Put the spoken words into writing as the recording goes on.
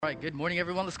All right, good morning,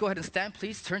 everyone. Let's go ahead and stand.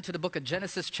 Please turn to the book of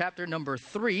Genesis, chapter number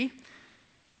 3.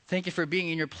 Thank you for being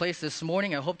in your place this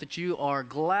morning. I hope that you are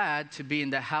glad to be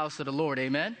in the house of the Lord.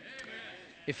 Amen?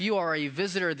 If you are a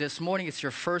visitor this morning, it's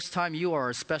your first time, you are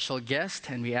a special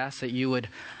guest, and we ask that you would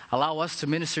allow us to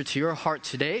minister to your heart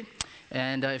today.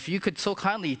 And if you could so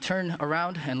kindly turn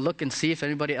around and look and see if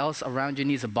anybody else around you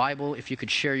needs a Bible, if you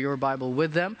could share your Bible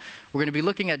with them. We're going to be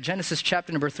looking at Genesis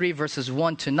chapter number 3, verses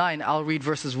 1 to 9. I'll read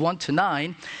verses 1 to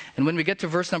 9. And when we get to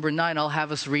verse number 9, I'll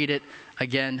have us read it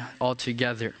again all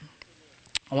together.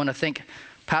 I want to thank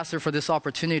Pastor for this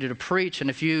opportunity to preach. And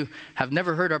if you have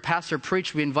never heard our pastor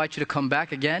preach, we invite you to come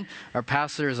back again. Our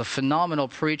pastor is a phenomenal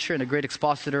preacher and a great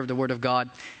expositor of the Word of God.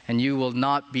 And you will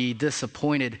not be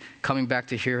disappointed coming back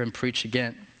to hear him preach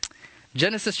again.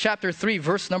 Genesis chapter 3,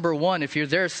 verse number 1. If you're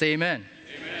there, say amen.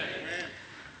 Amen.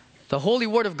 The Holy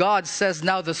Word of God says,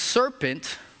 "Now the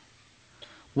serpent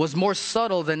was more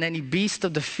subtle than any beast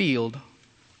of the field,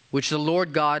 which the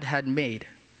Lord God had made.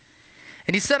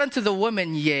 And he said unto the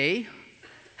woman, Yea,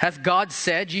 hath God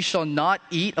said, Ye shall not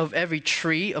eat of every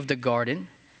tree of the garden?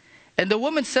 And the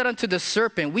woman said unto the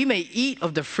serpent, We may eat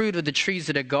of the fruit of the trees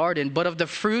of the garden, but of the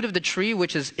fruit of the tree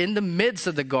which is in the midst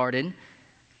of the garden,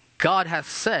 God hath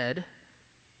said,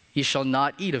 Ye shall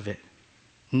not eat of it,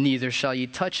 neither shall ye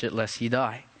touch it, lest ye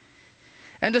die.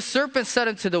 And the serpent said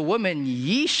unto the woman,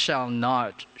 Ye shall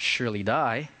not surely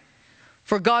die.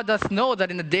 For God doth know that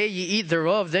in the day ye eat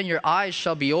thereof, then your eyes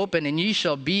shall be opened, and ye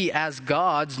shall be as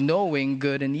gods, knowing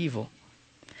good and evil.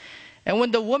 And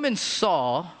when the woman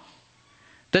saw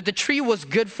that the tree was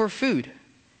good for food,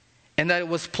 and that it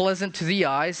was pleasant to the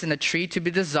eyes, and a tree to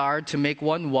be desired to make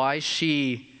one wise,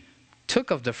 she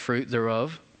took of the fruit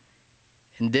thereof,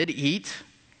 and did eat,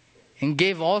 and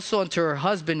gave also unto her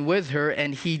husband with her,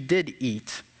 and he did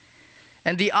eat.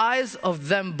 And the eyes of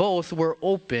them both were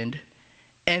opened,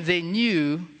 and they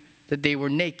knew that they were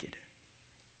naked.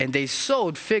 And they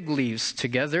sewed fig leaves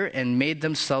together and made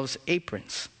themselves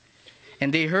aprons.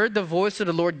 And they heard the voice of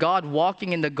the Lord God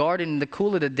walking in the garden in the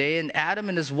cool of the day. And Adam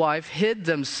and his wife hid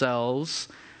themselves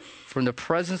from the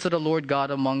presence of the Lord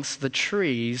God amongst the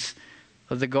trees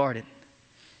of the garden.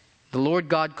 The Lord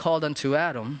God called unto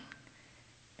Adam,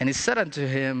 and he said unto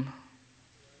him,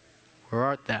 Where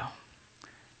art thou?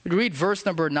 We'd read verse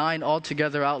number 9 all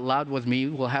together out loud with me.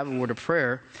 We'll have a word of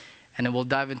prayer, and then we'll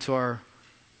dive into our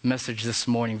message this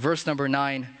morning. Verse number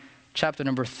 9, chapter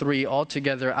number 3, all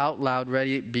together out loud,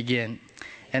 ready, begin.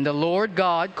 And the Lord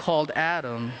God called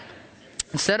Adam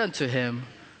and said unto him,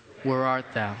 Where art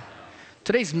thou?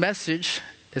 Today's message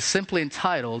is simply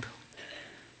entitled,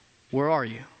 Where are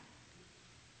you?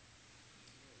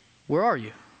 Where are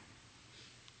you?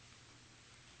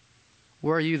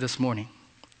 Where are you this morning?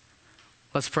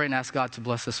 Let's pray and ask God to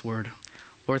bless this word.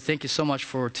 Lord, thank you so much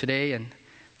for today, and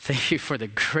thank you for the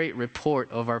great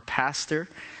report of our pastor,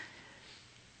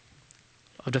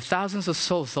 of the thousands of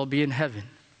souls that'll be in heaven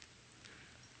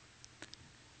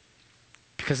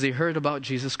because they heard about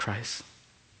Jesus Christ.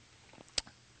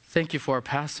 Thank you for our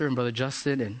pastor and Brother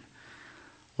Justin and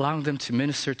allowing them to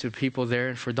minister to people there,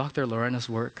 and for Dr. Lorena's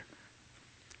work.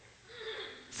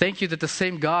 Thank you that the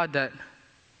same God that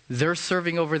they're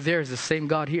serving over there is the same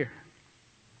God here.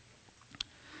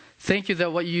 Thank you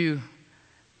that what you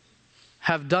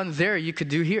have done there, you could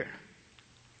do here.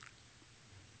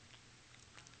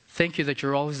 Thank you that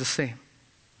you're always the same.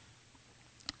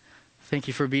 Thank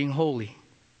you for being holy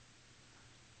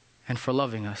and for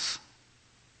loving us.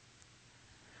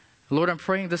 Lord, I'm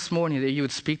praying this morning that you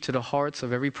would speak to the hearts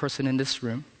of every person in this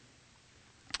room.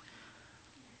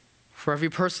 For every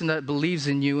person that believes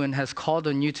in you and has called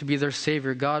on you to be their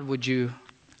Savior, God, would you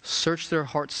search their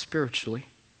hearts spiritually?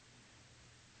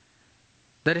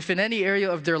 That if in any area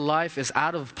of their life is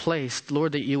out of place,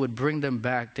 Lord, that you would bring them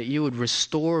back, that you would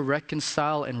restore,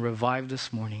 reconcile, and revive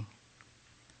this morning.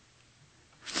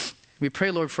 We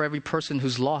pray, Lord, for every person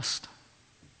who's lost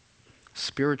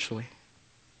spiritually,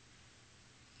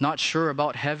 not sure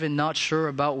about heaven, not sure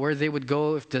about where they would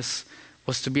go if this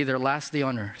was to be their last day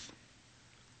on earth.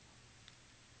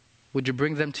 Would you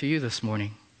bring them to you this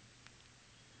morning?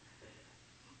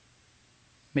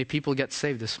 May people get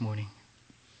saved this morning.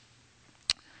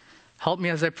 Help me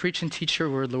as I preach and teach your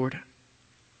word, Lord.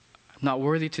 I'm not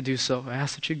worthy to do so. I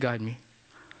ask that you guide me.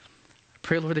 I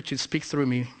pray, Lord, that you'd speak through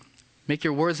me. Make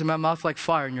your words in my mouth like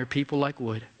fire and your people like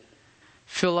wood.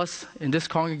 Fill us in this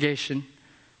congregation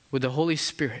with the Holy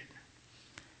Spirit.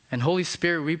 And Holy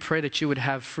Spirit, we pray that you would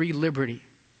have free liberty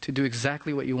to do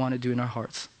exactly what you want to do in our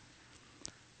hearts.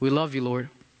 We love you, Lord.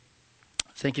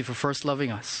 Thank you for first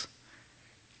loving us.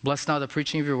 Bless now the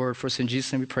preaching of your word. For us in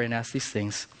Jesus' name we pray and ask these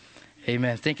things.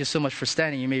 Amen. Thank you so much for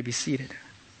standing. You may be seated.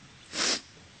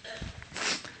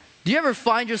 Do you ever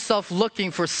find yourself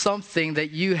looking for something that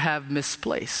you have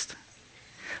misplaced?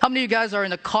 How many of you guys are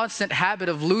in a constant habit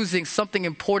of losing something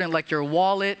important like your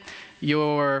wallet,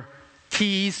 your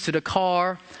keys to the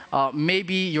car,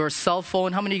 maybe your cell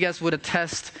phone? How many of you guys would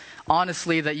attest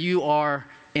honestly that you are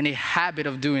in a habit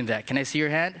of doing that? Can I see your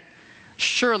hand?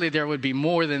 Surely there would be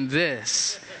more than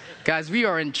this. Guys, we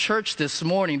are in church this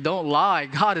morning. Don't lie.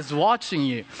 God is watching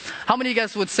you. How many of you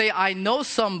guys would say, I know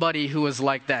somebody who is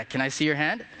like that? Can I see your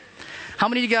hand? How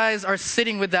many of you guys are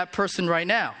sitting with that person right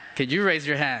now? Could you raise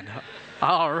your hand?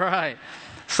 All right.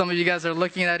 Some of you guys are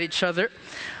looking at each other.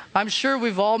 I'm sure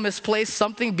we've all misplaced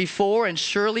something before, and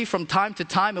surely from time to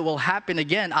time it will happen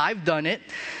again. I've done it.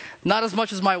 Not as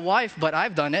much as my wife, but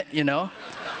I've done it, you know.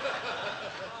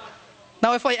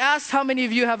 Now, if I asked how many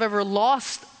of you have ever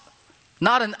lost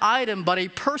not an item, but a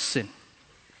person,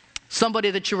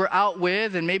 somebody that you were out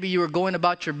with, and maybe you were going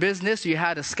about your business, you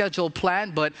had a scheduled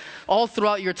plan, but all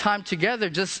throughout your time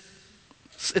together,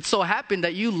 it so happened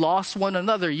that you lost one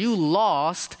another. You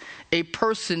lost a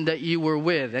person that you were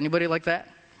with. Anybody like that?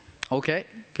 Okay,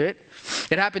 good.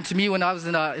 It happened to me when I was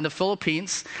in the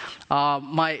Philippines.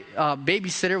 My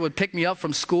babysitter would pick me up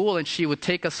from school and she would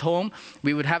take us home.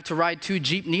 We would have to ride 2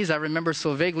 jeepneys. I remember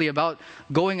so vaguely about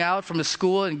going out from the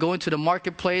school and going to the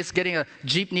marketplace, getting a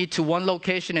jeepney to one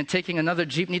location and taking another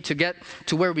jeepney to get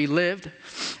to where we lived. And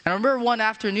I remember one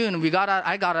afternoon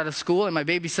I got out of school and my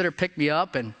babysitter picked me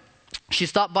up, and she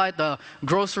stopped by the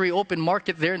grocery open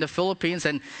market there in the Philippines,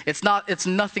 and it's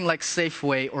nothing like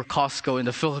Safeway or Costco in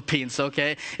the Philippines,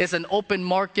 okay? It's an open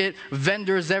market,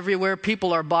 vendors everywhere.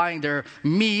 People are buying their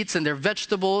meats and their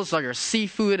vegetables or your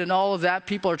seafood and all of that.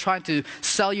 People are trying to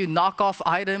sell you knockoff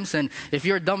items, and if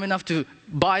you're dumb enough to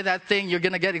buy that thing, you're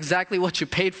going to get exactly what you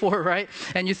paid for, right?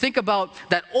 And you think about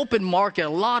that open market, a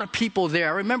lot of people there.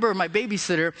 I remember my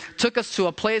babysitter took us to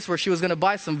a place where she was going to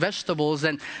buy some vegetables,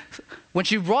 and when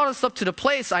she brought us up to the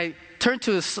place, I turned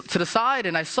to the side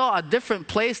and I saw a different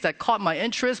place that caught my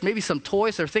interest, maybe some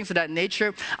toys or things of that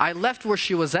nature. I left where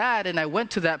she was at and I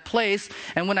went to that place.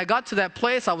 And when I got to that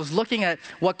place, I was looking at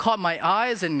what caught my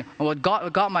eyes and what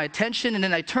got my attention. And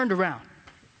then I turned around.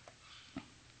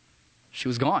 She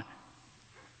was gone.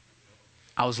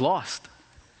 I was lost.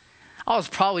 I was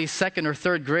probably 2nd or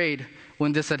 3rd grade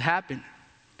when this had happened.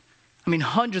 I mean,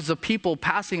 hundreds of people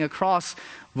passing across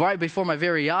right before my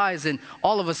very eyes, and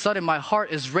all of a sudden my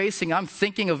heart is racing. I'm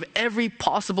thinking of every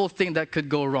possible thing that could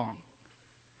go wrong.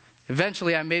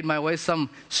 Eventually I made my way. Some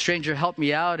stranger helped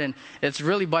me out, and it's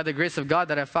really by the grace of God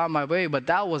that I found my way, but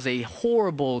that was a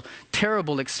horrible,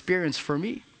 terrible experience for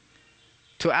me.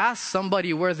 To ask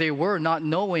somebody where they were, not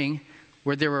knowing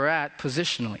where they were at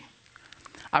positionally.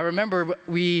 I remember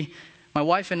my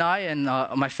wife and I and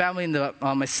my family and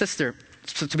my sister,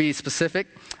 to be specific,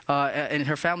 and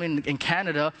her family in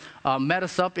Canada met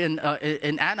us up in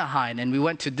Anaheim, and we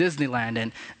went to Disneyland.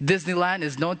 And Disneyland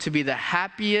is known to be the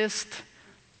happiest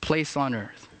place on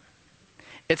earth.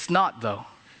 It's not, though.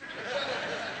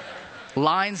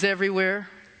 Lines everywhere.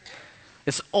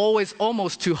 It's always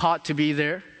almost too hot to be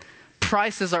there.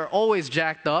 Prices are always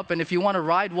jacked up, and if you want to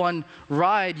ride one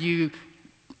ride, you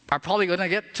are probably going to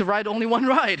get to ride only one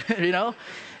ride, you know?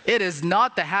 It is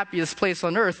not the happiest place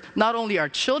on earth. Not only are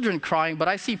children crying, but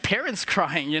I see parents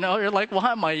crying, you know? They're like,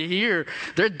 why am I here?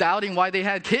 They're doubting why they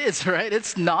had kids, right?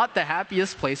 It's not the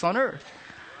happiest place on earth.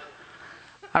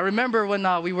 I remember when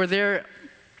we were there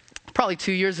probably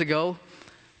 2 years ago.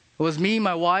 It was me,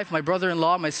 my wife, my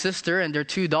brother-in-law, my sister, and their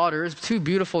 2 daughters, 2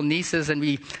 beautiful nieces, and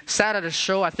we sat at a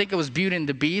show. I think it was Beauty and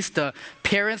the Beast. The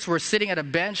parents were sitting at a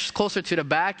bench closer to the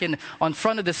back, and on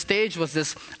front of the stage was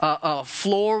this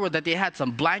floor that they had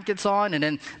some blankets on, and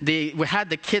then we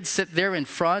had the kids sit there in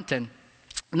front, and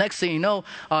next thing you know,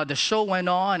 the show went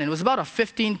on, and it was about a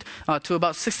 15 to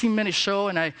about 16-minute show,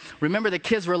 and I remember the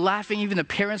kids were laughing, even the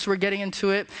parents were getting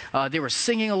into it. They were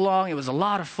singing along. It was a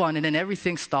lot of fun, and then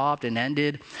everything stopped and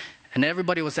ended, and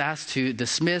everybody was asked to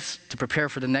dismiss to prepare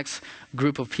for the next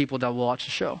group of people that will watch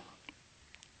the show.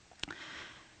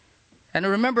 And I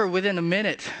remember within a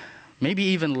minute, maybe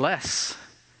even less,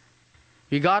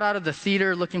 we got out of the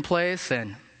theater-looking place,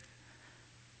 and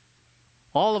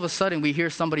all of a sudden we hear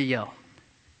somebody yell,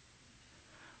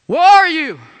 "Where are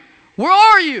you? Where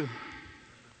are you?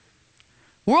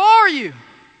 Where are you?"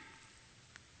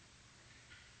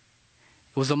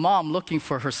 It was a mom looking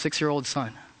for her 6-year-old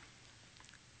son,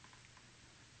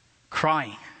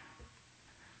 crying.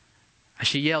 As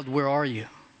she yelled, "Where are you?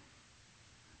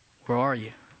 Where are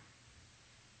you?"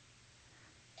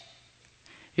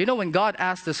 You know, when God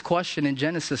asked this question in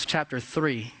Genesis chapter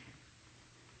 3,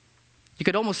 you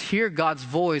could almost hear God's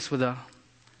voice with a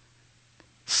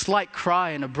slight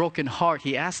cry and a broken heart.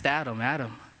 He asked Adam,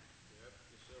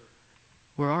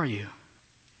 where are you?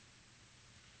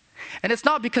 And it's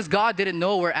not because God didn't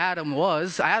know where Adam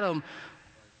was. Adam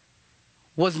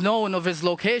was known of his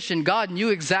location. God knew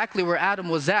exactly where Adam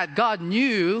was at. God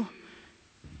knew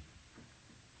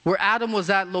where Adam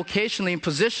was at locationally and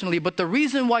positionally. But the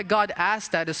reason why God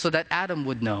asked that is so that Adam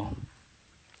would know.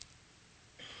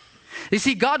 You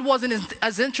see, God wasn't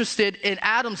as interested in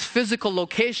Adam's physical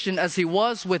location as he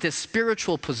was with his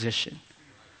spiritual position.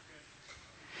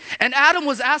 And Adam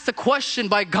was asked a question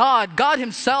by God. God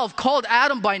himself called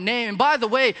Adam by name. And by the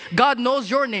way, God knows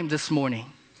your name this morning.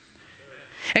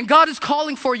 And God is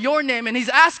calling for your name, and he's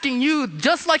asking you,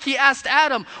 just like he asked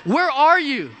Adam, where are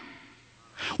you?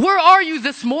 Where are you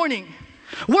this morning?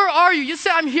 Where are you? You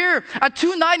say, I'm here at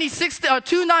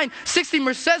 2960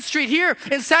 Merced Street here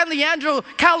in San Leandro,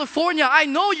 California. I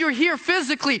know you're here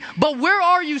physically, but where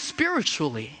are you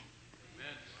spiritually?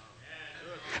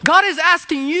 God is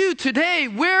asking you today,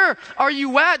 where are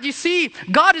you at? You see,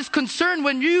 God is concerned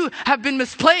when you have been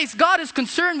misplaced. God is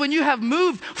concerned when you have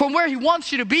moved from where he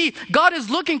wants you to be. God is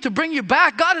looking to bring you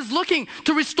back. God is looking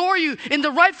to restore you in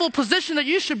the rightful position that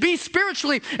you should be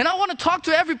spiritually. And I want to talk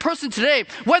to every person today,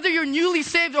 whether you're newly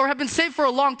saved or have been saved for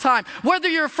a long time, whether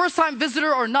you're a first-time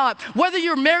visitor or not, whether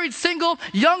you're married, single,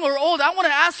 young or old, I want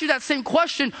to ask you that same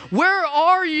question. Where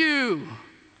are you?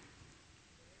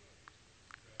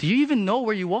 Do you even know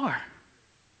where you are?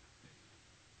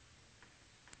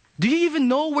 Do you even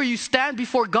know where you stand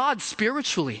before God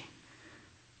spiritually?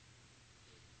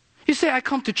 You say, I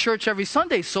come to church every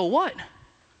Sunday, so what?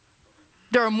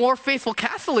 There are more faithful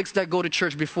Catholics that go to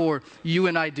church before you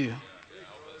and I do.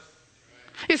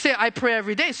 You say, I pray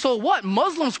every day, so what?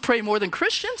 Muslims pray more than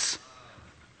Christians.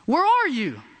 Where are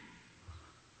you?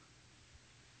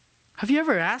 Have you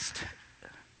ever asked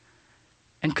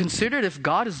and considered if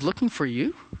God is looking for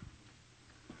you?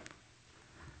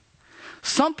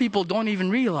 Some people don't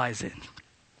even realize it.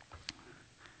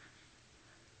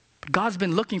 But God's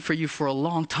been looking for you for a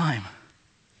long time.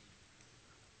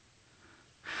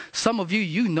 Some of you,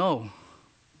 you know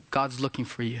God's looking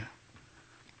for you.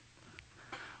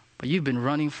 But you've been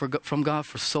running from God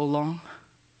for so long.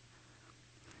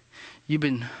 You've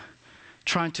been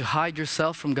trying to hide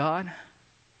yourself from God.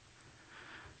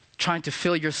 Trying to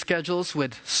fill your schedules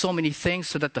with so many things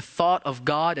so that the thought of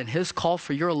God and his call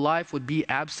for your life would be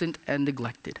absent and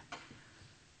neglected.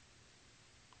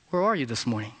 Where are you this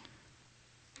morning?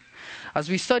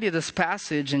 As we study this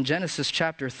passage in Genesis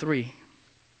chapter 3,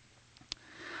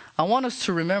 I want us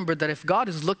to remember that if God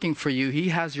is looking for you, he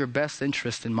has your best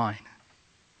interest in mind.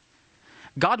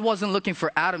 God wasn't looking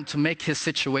for Adam to make his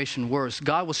situation worse.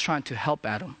 God was trying to help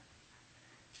Adam.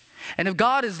 And if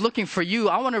God is looking for you,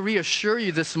 I want to reassure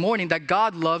you this morning that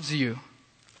God loves you.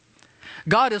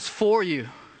 God is for you.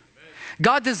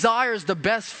 God desires the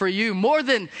best for you more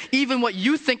than even what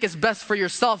you think is best for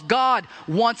yourself. God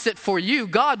wants it for you.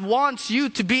 God wants you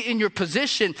to be in your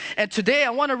position. And today I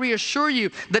want to reassure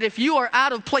you that if you are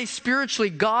out of place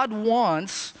spiritually, God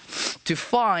wants to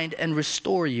find and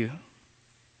restore you.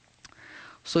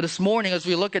 So this morning, as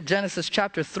we look at Genesis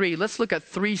chapter 3, let's look at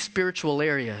 3 spiritual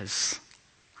areas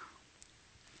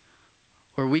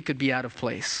where we could be out of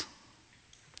place.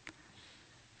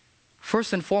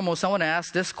 First and foremost, I want to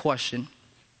ask this question.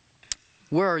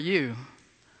 Where are you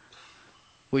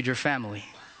with your family?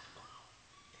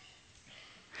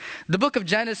 The book of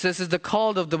Genesis is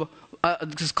called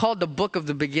the book of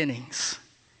the beginnings.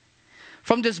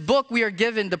 From this book, we are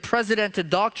given the precedented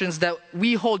doctrines that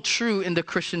we hold true in the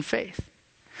Christian faith.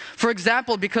 For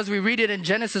example, because we read it in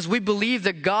Genesis, we believe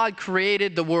that God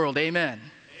created the world. Amen.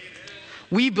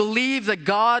 We believe that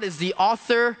God is the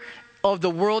author of the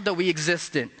world that we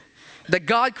exist in. That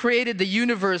God created the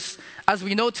universe as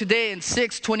we know today in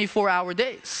 6 24-hour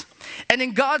days. And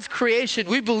in God's creation,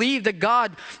 we believe that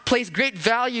God placed great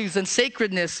values and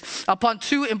sacredness upon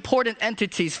 2 important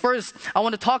entities. First, I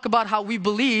want to talk about how we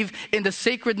believe in the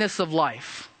sacredness of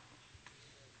life.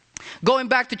 Going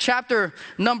back to chapter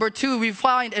number 2, we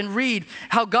find and read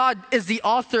how God is the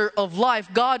author of life.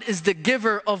 God is the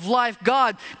giver of life.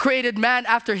 God created man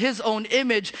after his own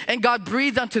image, and God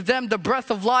breathed unto them the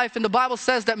breath of life. And the Bible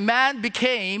says that man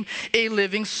became a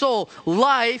living soul.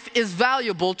 Life is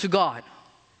valuable to God.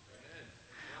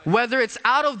 Whether it's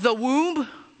out of the womb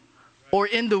or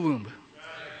in the womb.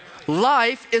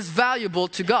 Life is valuable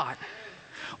to God.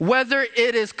 Whether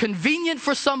it is convenient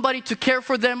for somebody to care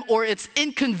for them or it's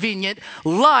inconvenient,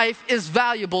 life is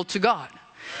valuable to God.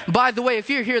 By the way, if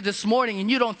you're here this morning and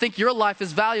you don't think your life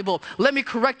is valuable, let me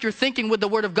correct your thinking with the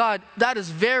Word of God. That is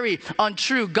very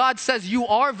untrue. God says you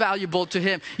are valuable to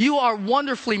Him. You are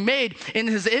wonderfully made in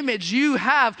His image. You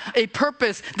have a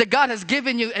purpose that God has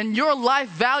given you, and your life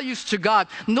values to God.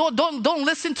 No, don't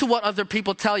listen to what other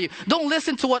people tell you. Don't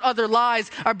listen to what other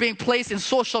lies are being placed in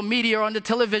social media or on the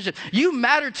television. You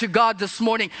matter to God this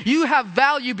morning. You have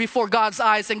value before God's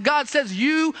eyes, and God says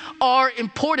you are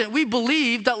important. We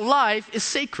believe that life is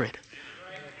sacred.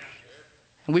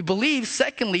 And we believe,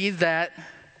 secondly, that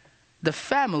the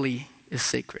family is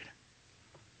sacred.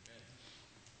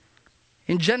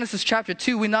 In Genesis chapter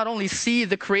 2, we not only see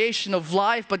the creation of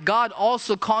life, but God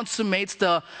also consummates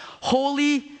the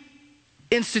holy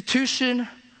institution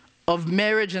of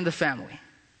marriage and the family.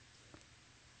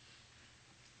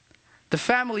 The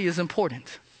family is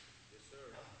important.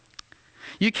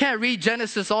 You can't read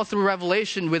Genesis all through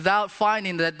Revelation without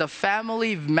finding that the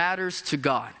family matters to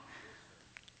God.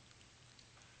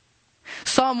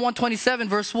 Psalm 127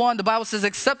 verse 1, the Bible says,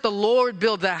 except the Lord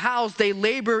build the house, they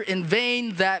labor in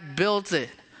vain that built it.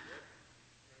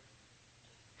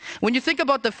 When you think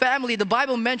about the family, the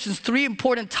Bible mentions three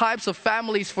important types of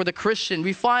families for the Christian.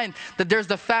 We find that there's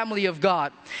the family of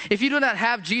God. If you do not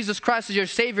have Jesus Christ as your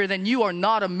Savior, then you are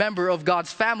not a member of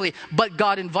God's family, but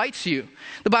God invites you.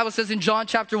 The Bible says in John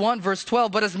chapter 1 verse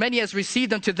 12, but as many as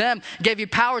received him, to them gave he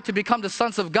power to become the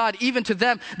sons of God, even to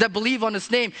them that believe on his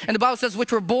name. And the Bible says,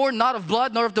 which were born not of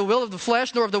blood, nor of the will of the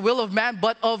flesh, nor of the will of man,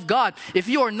 but of God. If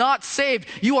you are not saved,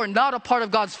 you are not a part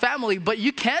of God's family, but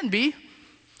you can be.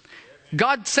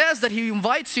 God says that He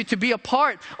invites you to be a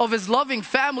part of His loving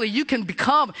family. You can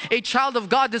become a child of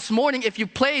God this morning if you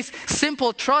place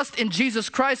simple trust in Jesus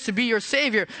Christ to be your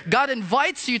Savior. God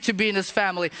invites you to be in His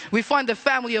family. We find the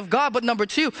family of God, but number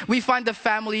two, we find the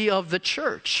family of the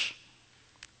church.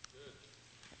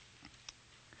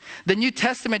 The New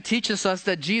Testament teaches us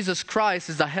that Jesus Christ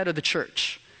is the head of the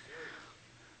church.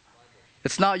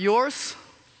 It's not yours.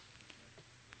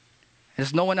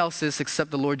 It's no one else's except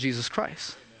the Lord Jesus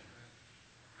Christ.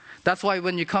 That's why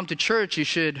when you come to church, you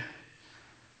should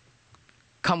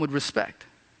come with respect.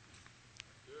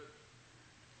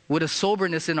 With a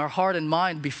soberness in our heart and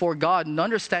mind before God, and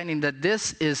understanding that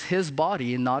this is His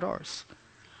body and not ours.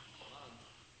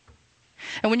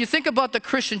 And when you think about the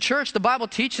Christian church, the Bible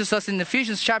teaches us in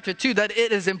Ephesians chapter 2 that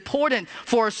it is important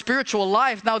for our spiritual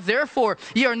life. Now therefore,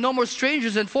 ye are no more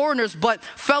strangers and foreigners, but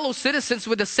fellow citizens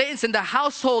with the saints in the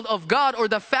household of God, or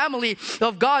the family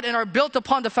of God, and are built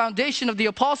upon the foundation of the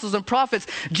apostles and prophets,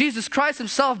 Jesus Christ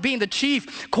Himself being the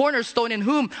chief cornerstone, in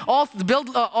whom all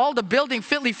the building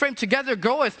fitly framed together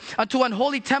groweth unto an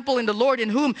holy temple in the Lord, in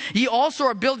whom ye also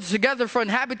are built together for an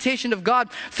habitation of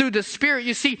God through the Spirit.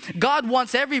 You see, God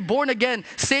wants every born again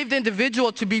saved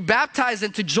individual to be baptized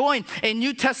and to join a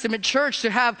New Testament church, to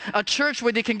have a church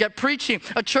where they can get preaching,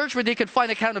 a church where they can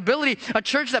find accountability, a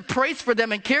church that prays for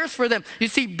them and cares for them. You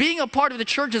see, being a part of the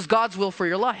church is God's will for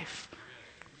your life.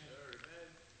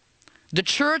 The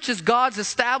church is God's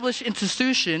established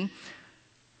institution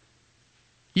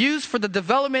used for the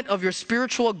development of your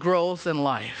spiritual growth and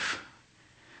life.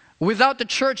 Without the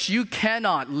church, you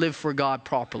cannot live for God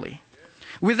properly.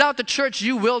 Without the church,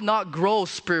 you will not grow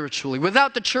spiritually.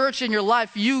 Without the church in your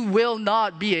life, you will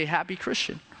not be a happy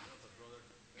Christian.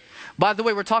 By the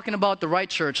way, we're talking about the right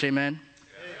church, amen?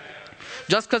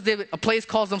 Just because a place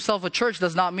calls themselves a church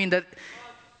does not mean that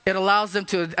it allows them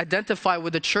to identify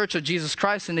with the church of Jesus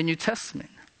Christ in the New Testament.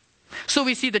 So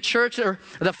we see the church, or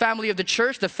the family of the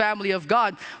church, the family of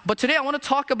God. But today I want to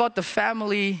talk about the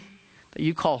family that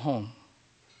you call home.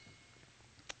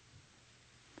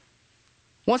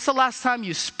 When's the last time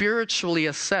you spiritually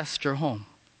assessed your home?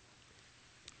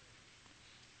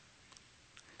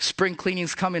 Spring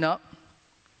cleaning's coming up.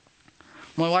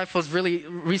 My wife was really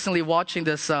recently watching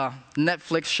this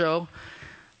Netflix show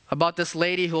about this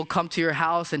lady who will come to your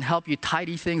house and help you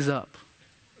tidy things up.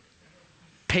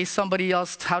 Pay somebody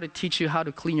else how to teach you how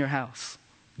to clean your house.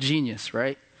 Genius,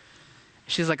 right?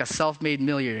 She's like a self-made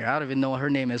millionaire. I don't even know what her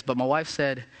name is, but my wife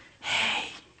said, hey,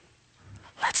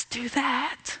 let's do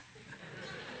that.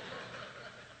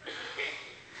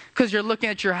 Because you're looking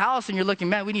at your house and you're looking,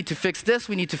 man, we need to fix this,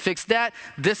 we need to fix that.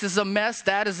 This is a mess,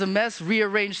 that is a mess,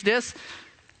 rearrange this.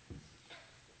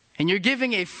 And you're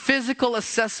giving a physical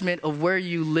assessment of where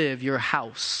you live, your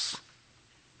house.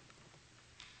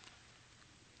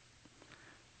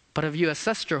 But have you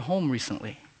assessed your home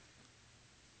recently?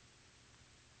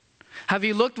 Have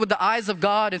you looked with the eyes of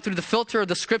God and through the filter of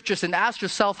the scriptures and asked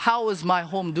yourself, how is my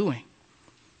home doing?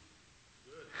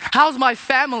 How's my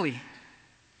family?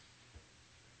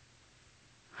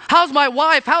 How's my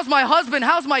wife? How's my husband?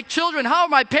 How's my children? How are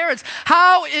my parents?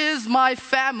 How is my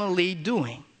family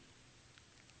doing?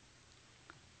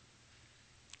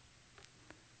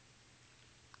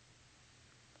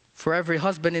 For every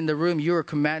husband in the room, you are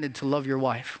commanded to love your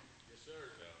wife. Yes, sir.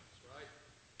 That's right.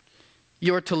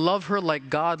 You are to love her like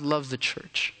God loves the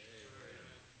church.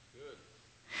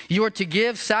 You are to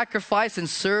give, sacrifice, and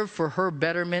serve for her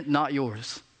betterment, not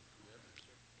yours.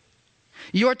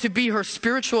 You are to be her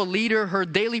spiritual leader, her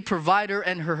daily provider,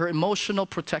 and her emotional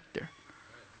protector.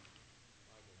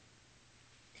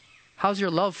 How's your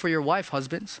love for your wife,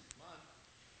 husbands?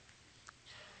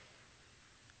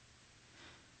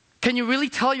 Can you really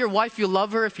tell your wife you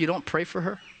love her if you don't pray for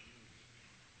her?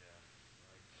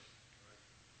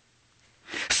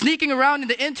 Sneaking around in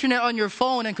the internet on your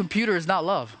phone and computer is not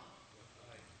love.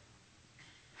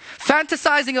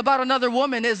 Fantasizing about another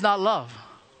woman is not love.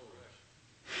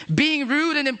 Being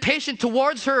rude and impatient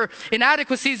towards her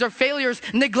inadequacies or failures,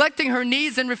 neglecting her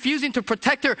needs and refusing to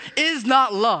protect her is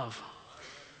not love.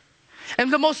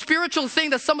 And the most spiritual thing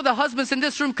that some of the husbands in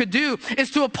this room could do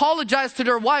is to apologize to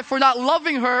their wife for not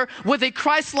loving her with a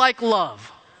Christ-like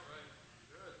love.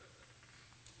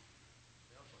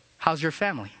 How's your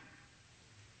family?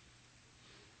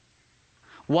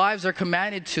 Wives are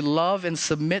commanded to love and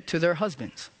submit to their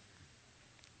husbands.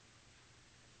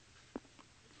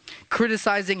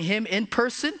 Criticizing him in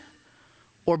person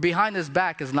or behind his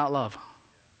back is not love.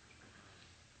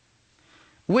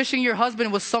 Wishing your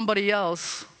husband was somebody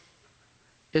else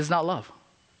is not love.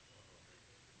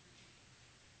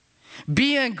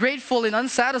 Being ungrateful and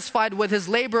unsatisfied with his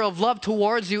labor of love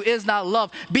towards you is not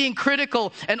love. Being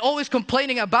critical and always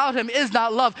complaining about him is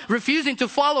not love. Refusing to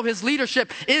follow his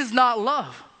leadership is not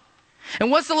love.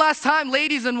 And when's the last time,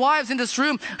 ladies and wives in this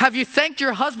room, have you thanked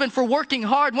your husband for working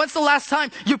hard? When's the last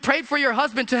time you prayed for your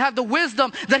husband to have the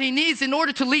wisdom that he needs in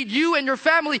order to lead you and your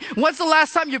family? When's the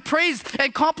last time you praised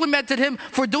and complimented him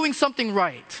for doing something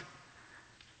right?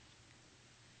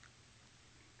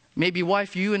 Maybe,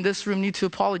 wife, you in this room need to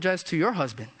apologize to your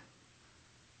husband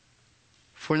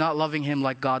for not loving him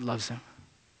like God loves him.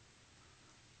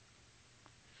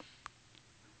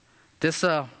 This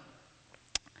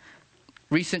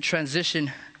recent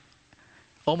transition,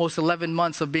 almost 11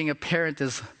 months of being a parent,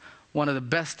 is one of the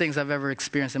best things I've ever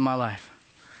experienced in my life.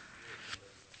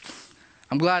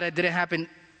 I'm glad it didn't happen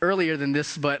earlier than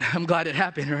this, but I'm glad it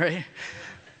happened, right?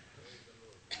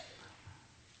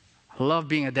 I love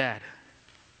being a dad.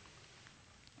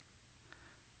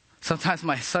 Sometimes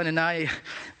my son and I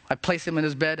place him in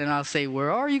his bed and I'll say,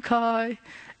 "Where are you, Kai?"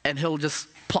 And he'll just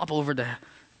plop over the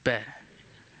bed.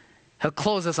 He'll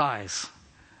close his eyes.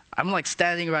 I'm like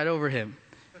standing right over him.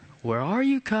 "Where are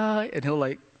you, Kai?" And he'll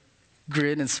like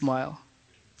grin and smile.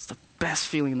 It's the best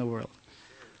feeling in the world.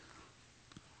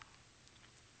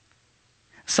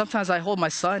 Sometimes I hold my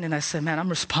son and I say, "Man, I'm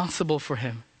responsible for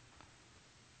him.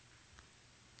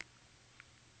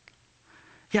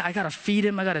 Yeah, I got to feed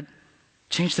him. I got to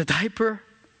change the diaper.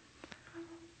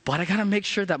 But I got to make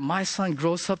sure that my son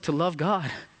grows up to love God."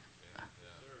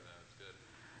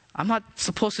 I'm not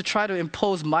supposed to try to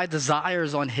impose my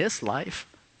desires on his life.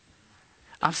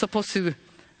 I'm supposed to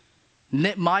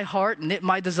knit my heart, knit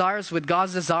my desires with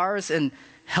God's desires and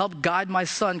help guide my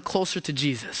son closer to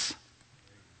Jesus.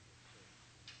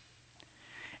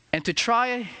 And to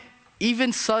try,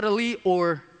 even subtly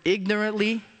or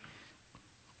ignorantly,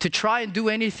 to try and do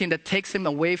anything that takes him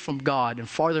away from God and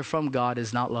farther from God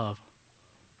is not love.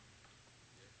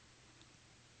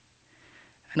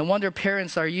 And I wonder,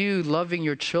 parents, are you loving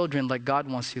your children like God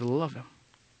wants you to love them?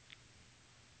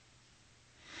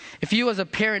 If you as a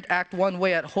parent act one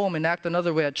way at home and act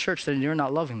another way at church, then you're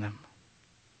not loving them.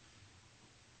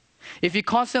 If you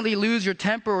constantly lose your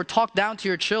temper or talk down to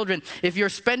your children, if you're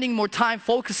spending more time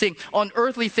focusing on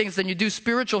earthly things than you do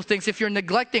spiritual things, if you're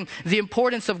neglecting the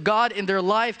importance of God in their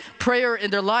life, prayer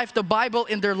in their life, the Bible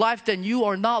in their life, then you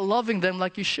are not loving them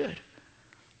like you should.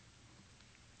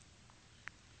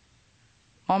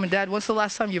 Mom and Dad, when's the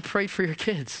last time you prayed for your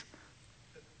kids?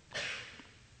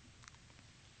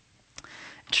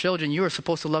 Children, you are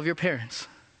supposed to love your parents.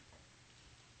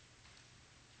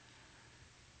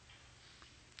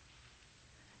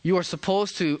 You are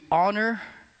supposed to honor,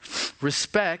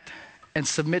 respect, and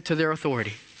submit to their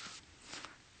authority.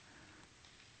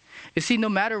 You see, no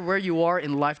matter where you are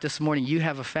in life this morning, you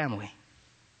have a family.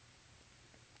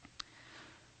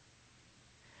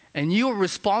 And you are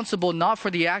responsible not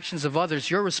for the actions of others,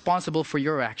 you're responsible for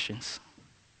your actions.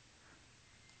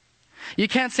 You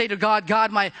can't say to God,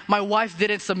 God, my wife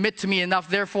didn't submit to me enough,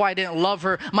 therefore I didn't love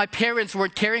her. My parents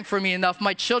weren't caring for me enough.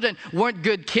 My children weren't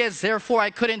good kids, therefore I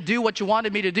couldn't do what you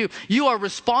wanted me to do. You are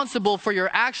responsible for your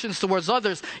actions towards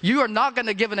others. You are not going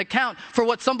to give an account for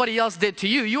what somebody else did to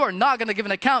you. You are not going to give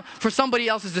an account for somebody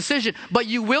else's decision, but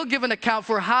you will give an account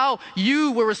for how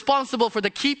you were responsible for the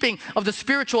keeping of the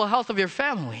spiritual health of your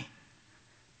family.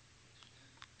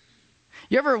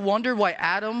 You ever wonder why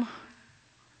Adam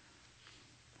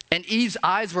and Eve's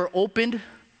eyes were opened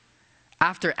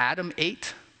after Adam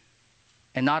ate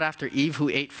and not after Eve, who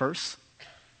ate first?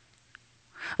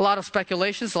 A lot of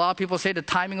speculations. A lot of people say the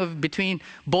timing between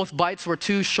both bites were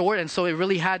too short, and so it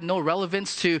really had no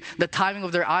relevance to the timing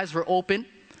of their eyes were open.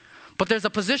 But there's a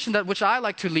position that which I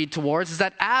like to lead towards, is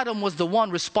that Adam was the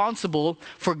one responsible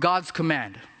for God's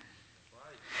command.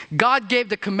 God gave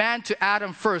the command to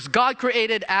Adam first. God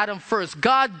created Adam first.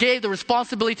 God gave the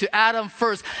responsibility to Adam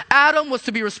first. Adam was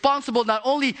to be responsible not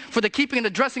only for the keeping and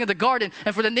the dressing of the garden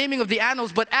and for the naming of the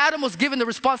animals, but Adam was given the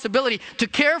responsibility to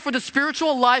care for the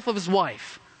spiritual life of his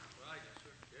wife.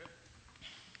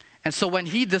 And so when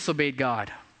he disobeyed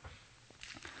God,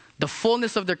 the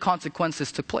fullness of their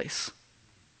consequences took place.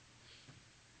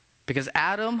 Because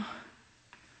Adam,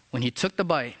 when he took the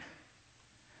bite,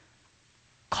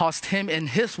 caused him and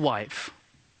his wife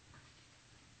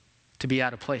to be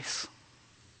out of place.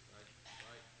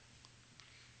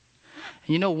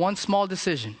 You know, one small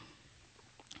decision,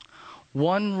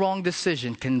 one wrong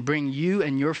decision can bring you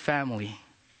and your family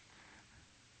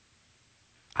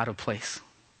out of place.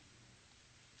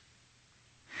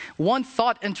 One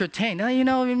thought entertained, you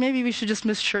know, maybe we should just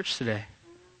miss church today.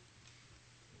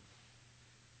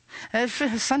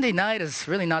 Sunday night is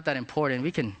really not that important.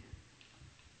 We can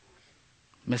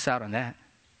miss out on that.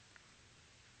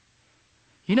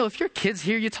 You know, if your kids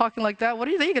hear you talking like that, what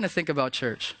are they going to think about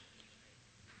church?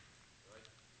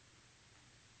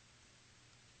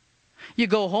 You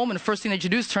go home and the first thing that you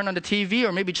do is turn on the TV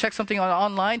or maybe check something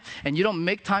online, and you don't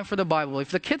make time for the Bible.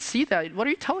 If the kids see that, what are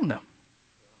you telling them?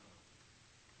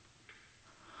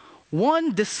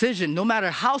 One decision, no matter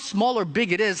how small or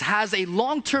big it is, has a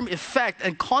long-term effect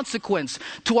and consequence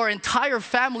to our entire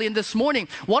family. And this morning,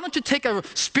 why don't you take a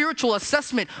spiritual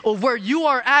assessment of where you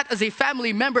are at as a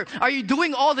family member? Are you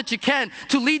doing all that you can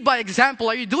to lead by example?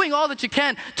 Are you doing all that you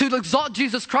can to exalt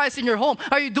Jesus Christ in your home?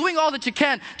 Are you doing all that you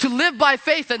can to live by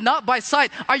faith and not by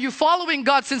sight? Are you following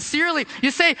God sincerely?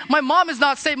 You say, my mom is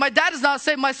not saved, my dad is not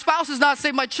saved, my spouse is not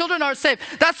saved, my children aren't saved.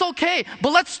 That's okay,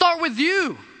 but let's start with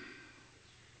you.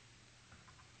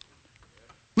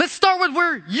 Let's start with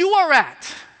where you are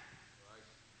at.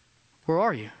 Where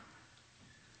are you?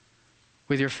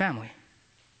 With your family.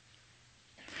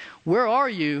 Where are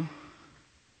you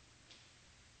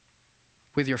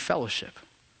with your fellowship?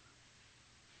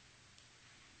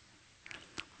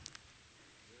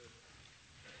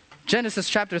 Genesis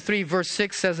chapter 3 verse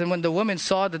 6 says, and when the woman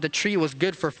saw that the tree was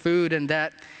good for food and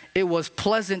that it was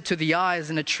pleasant to the eyes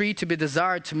and a tree to be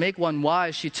desired to make one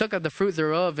wise, she took of the fruit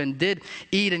thereof and did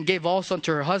eat and gave also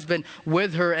unto her husband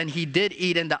with her, and he did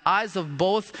eat. And the eyes of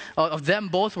them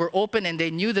both were open, and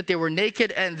they knew that they were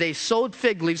naked, and they sewed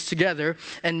fig leaves together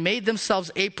and made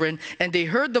themselves apron. And they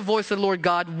heard the voice of the Lord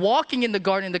God walking in the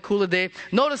garden in the cool of the day.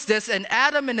 Notice this, and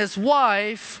Adam and his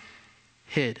wife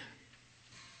hid.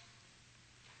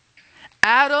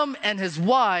 Adam and his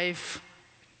wife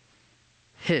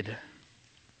hid.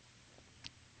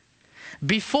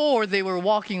 Before, they were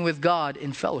walking with God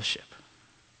in fellowship.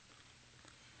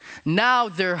 Now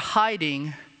they're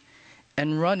hiding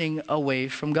and running away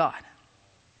from God.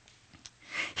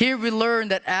 Here we learn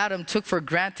that Adam took for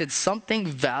granted something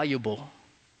valuable: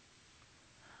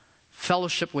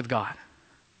 fellowship with God.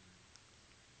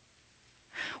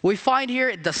 We find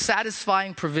here the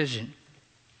satisfying provision.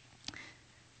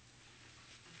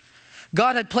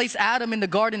 God had placed Adam in the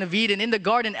Garden of Eden. In the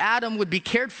garden, Adam would be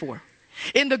cared for.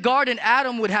 In the garden,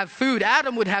 Adam would have food.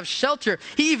 Adam would have shelter.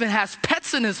 He even has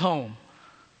pets in his home.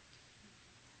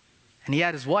 And he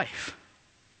had his wife.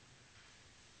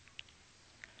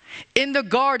 In the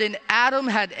garden, Adam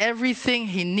had everything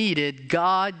he needed.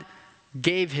 God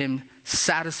gave him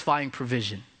satisfying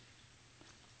provision.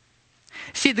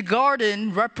 See, the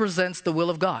garden represents the will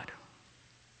of God.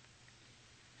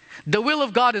 The will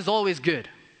of God is always good.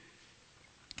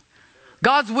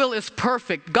 God's will is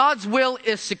perfect. God's will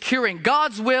is securing.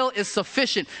 God's will is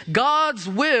sufficient. God's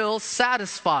will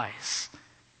satisfies.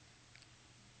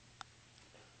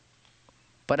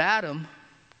 But Adam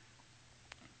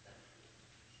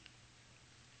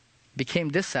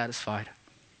became dissatisfied.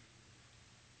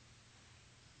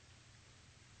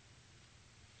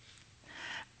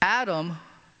 Adam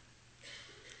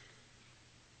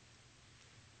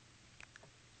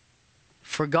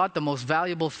forgot the most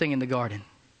valuable thing in the garden: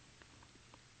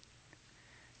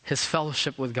 his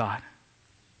fellowship with God.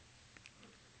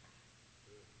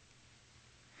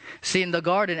 See, in the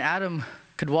garden, Adam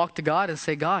could walk to God and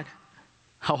say, God,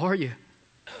 how are you?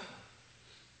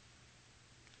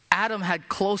 Adam had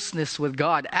closeness with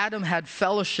God. Adam had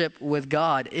fellowship with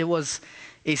God. It was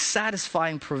a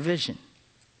satisfying provision.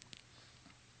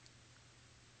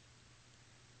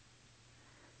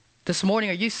 This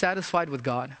morning, are you satisfied with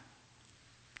God?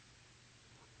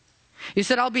 You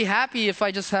said, I'll be happy if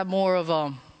I just have more of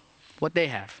what they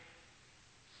have.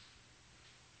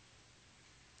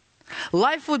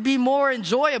 Life would be more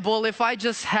enjoyable if I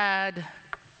just had,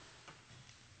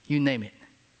 you name it.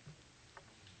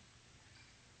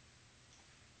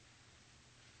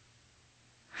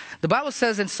 The Bible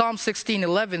says in Psalm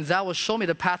 16:11, thou wilt show me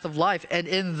the path of life, and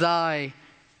in thy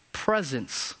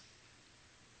presence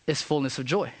is fullness of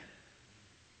joy.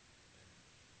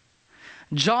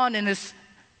 John, in his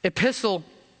epistle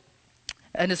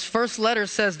and his first letter,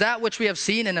 says, that which we have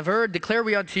seen and have heard declare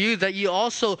we unto you, that ye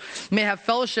also may have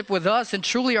fellowship with us. And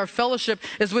truly our fellowship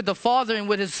is with the Father and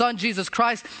with his Son Jesus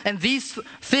Christ. And these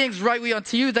things write we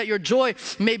unto you, that your joy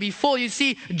may be full. You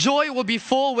see, joy will be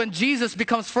full when Jesus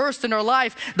becomes first in our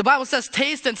life. The Bible says,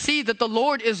 taste and see that the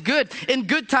Lord is good. In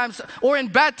good times or in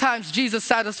bad times, Jesus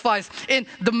satisfies. In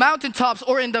the mountaintops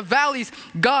or in the valleys,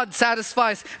 God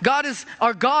satisfies. God is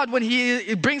our God when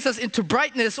he brings us into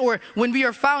brightness, or when we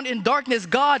are found in darkness.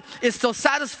 God is still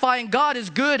satisfying. God is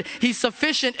good. He's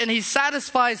sufficient, and he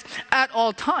satisfies at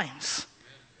all times.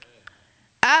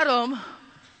 Adam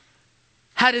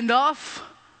had enough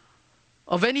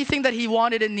of anything that he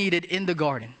wanted and needed in the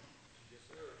garden.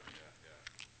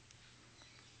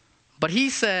 But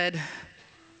he said,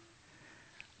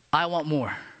 I want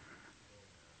more.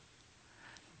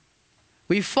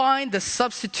 We find the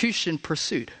substitution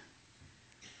pursued.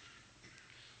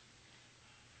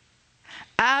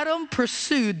 Adam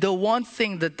pursued the one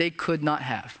thing that they could not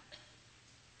have.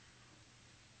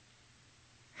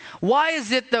 Why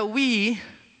is it that we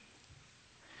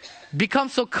become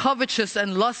so covetous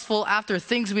and lustful after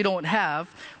things we don't have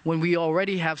when we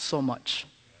already have so much?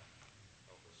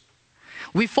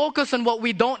 We focus on what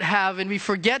we don't have, and we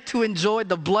forget to enjoy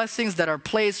the blessings that are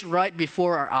placed right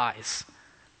before our eyes.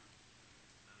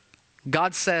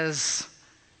 God says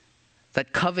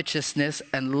that covetousness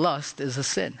and lust is a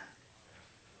sin.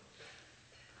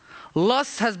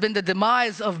 Lust has been the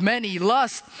demise of many.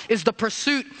 Lust is the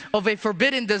pursuit of a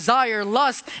forbidden desire.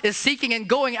 Lust is seeking and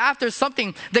going after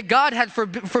something that God had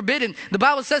forbidden. The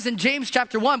Bible says in James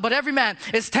chapter 1, but every man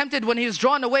is tempted when he is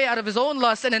drawn away out of his own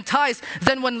lust and enticed.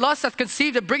 Then when lust hath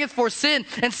conceived, it bringeth forth sin.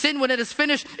 And sin, when it is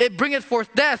finished, it bringeth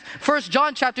forth death. 1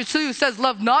 John chapter 2 says,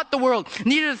 love not the world,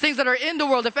 neither the things that are in the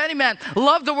world. If any man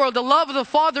love the world, the love of the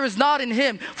Father is not in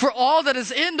him. For all that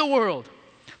is in the world,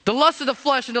 the lust of the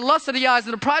flesh and the lust of the eyes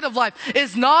and the pride of life,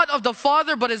 is not of the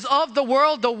Father, but is of the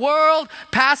world. The world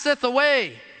passeth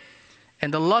away,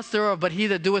 and the lust thereof, but he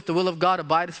that doeth the will of God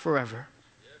abideth forever.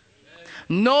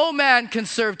 No man can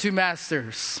serve two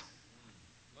masters.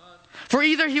 For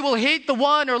either he will hate the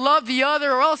one or love the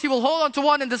other, or else he will hold on to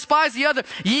one and despise the other.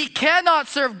 Ye cannot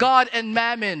serve God and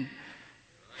mammon.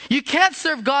 You can't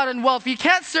serve God in wealth. You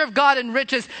can't serve God in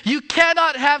riches. You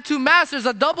cannot have two masters.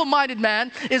 A double-minded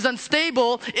man is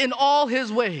unstable in all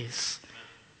his ways.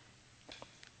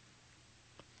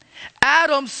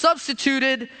 Adam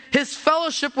substituted his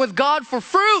fellowship with God for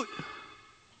fruit.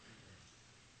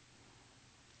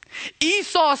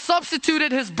 Esau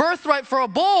substituted his birthright for a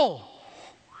bowl.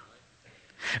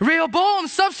 Rehoboam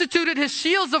substituted his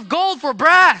shields of gold for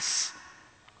brass.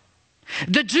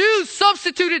 The Jews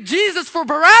substituted Jesus for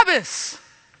Barabbas.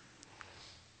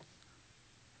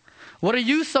 What are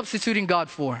you substituting God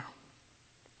for?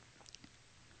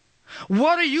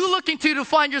 What are you looking to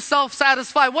find yourself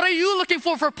satisfied? What are you looking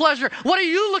for pleasure? What are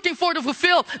you looking for to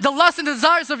fulfill the lusts and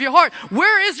desires of your heart?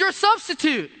 Where is your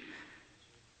substitute?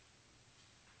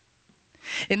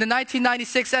 In the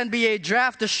 1996 NBA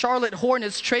draft, the Charlotte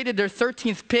Hornets traded their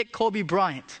 13th pick, Kobe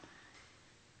Bryant,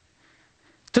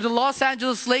 to the Los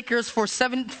Angeles Lakers for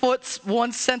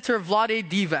 7'1" center Vlade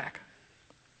Divac.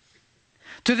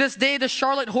 To this day, the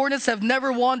Charlotte Hornets have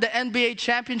never won the NBA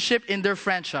championship in their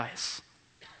franchise.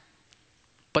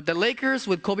 But the Lakers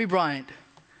with Kobe Bryant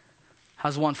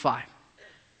has won 5.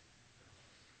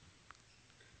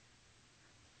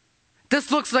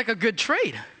 This looks like a good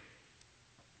trade.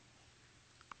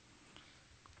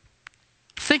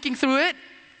 Thinking through it,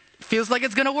 feels like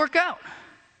it's going to work out.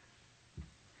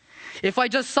 If I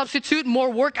just substitute more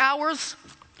work hours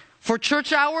for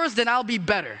church hours, then I'll be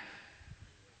better.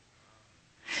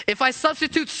 If I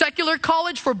substitute secular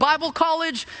college for Bible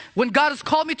college when God has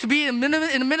called me to be in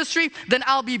a ministry, then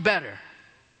I'll be better.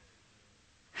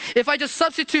 If I just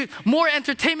substitute more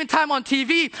entertainment time on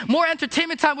TV, more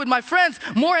entertainment time with my friends,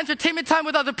 more entertainment time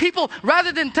with other people,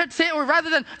 rather than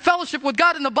fellowship with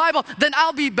God in the Bible, then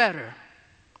I'll be better.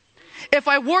 If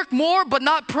I work more but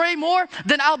not pray more,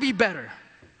 then I'll be better.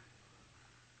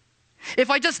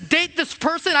 If I just date this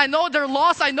person, I know they're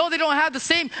lost, I know they don't have the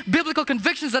same biblical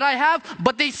convictions that I have,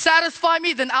 but they satisfy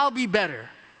me, then I'll be better.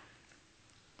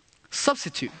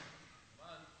 Substitute.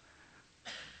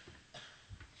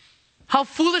 How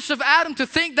foolish of Adam to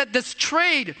think that this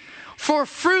trade for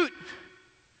fruit,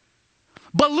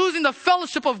 but losing the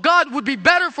fellowship of God would be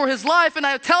better for his life. And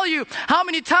I tell you, how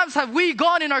many times have we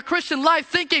gone in our Christian life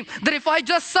thinking that if I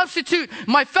just substitute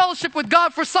my fellowship with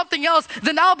God for something else,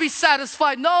 then I'll be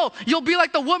satisfied. No, you'll be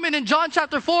like the woman in John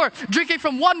chapter 4, drinking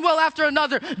from one well after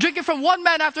another, drinking from one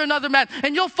man after another man,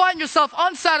 and you'll find yourself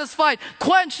unsatisfied,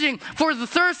 quenching for the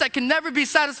thirst that can never be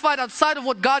satisfied outside of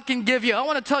what God can give you. I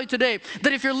want to tell you today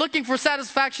that if you're looking for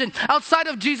satisfaction outside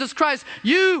of Jesus Christ,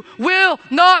 you will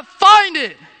not find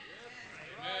it.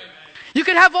 You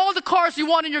can have all the cars you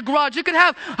want in your garage. You can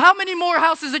have how many more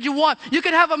houses that you want. You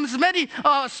can have as many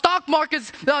stock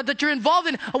markets that you're involved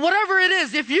in. Whatever it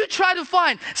is, if you try to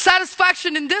find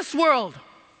satisfaction in this world,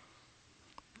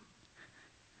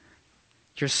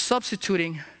 you're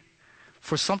substituting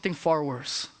for something far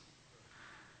worse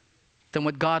than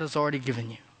what God has already given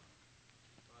you.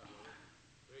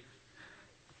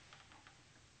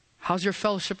 How's your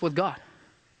fellowship with God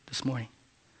this morning?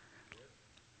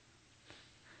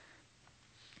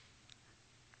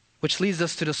 Which leads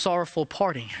us to the sorrowful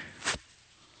parting.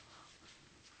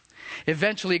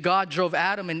 Eventually, God drove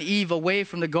Adam and Eve away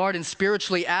from the garden.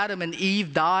 Spiritually, Adam and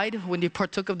Eve died when they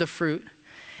partook of the fruit.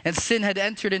 And sin had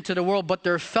entered into the world, but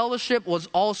their fellowship was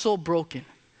also broken.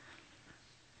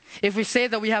 If we say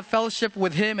that we have fellowship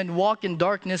with Him and walk in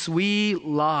darkness, we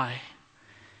lie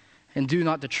and do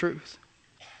not the truth.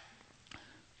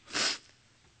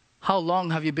 How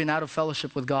long have you been out of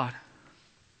fellowship with God?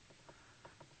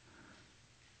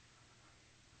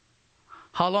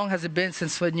 How long has it been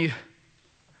since when you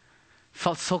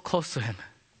felt so close to Him?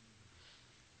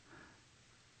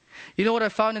 You know what I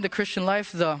found in the Christian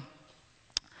life? The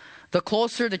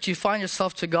closer that you find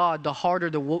yourself to God, the harder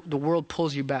the world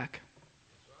pulls you back.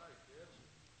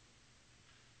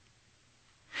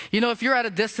 You know, if you're at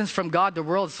a distance from God, the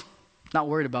world's not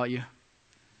worried about you.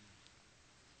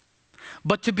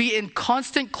 But to be in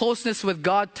constant closeness with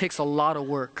God takes a lot of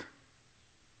work.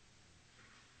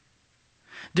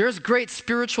 There's great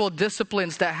spiritual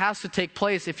disciplines that has to take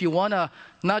place if you want to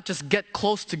not just get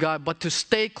close to God, but to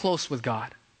stay close with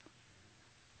God.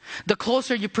 The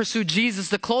closer you pursue Jesus,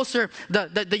 the closer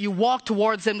that you walk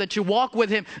towards Him, that you walk with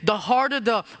Him, the harder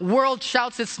the world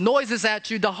shouts its noises at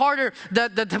you, the harder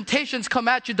the temptations come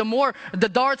at you, the more the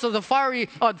darts of the fiery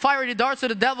darts of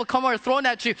the devil come are thrown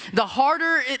at you, the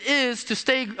harder it is to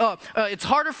stay, it's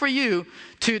harder for you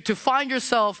to find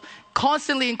yourself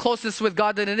constantly in closeness with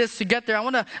God than it is to get there. I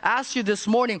want to ask you this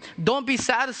morning, don't be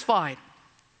satisfied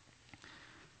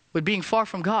with being far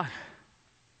from God.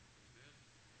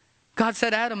 God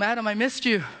said, Adam, I missed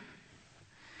you.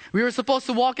 We were supposed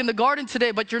to walk in the garden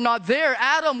today, but you're not there.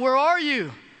 Adam, where are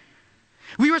you?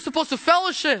 We were supposed to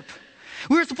fellowship.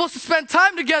 We were supposed to spend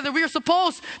time together. We were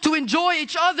supposed to enjoy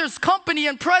each other's company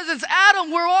and presence.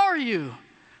 Adam, where are you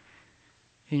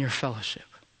in your fellowship?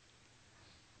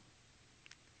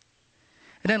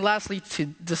 And then lastly,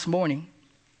 to this morning,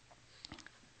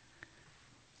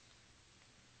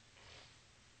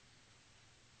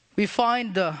 we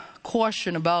find the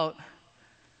question about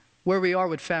where we are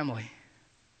with family,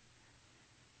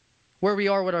 where we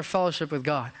are with our fellowship with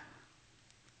God.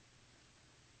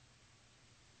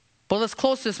 But let's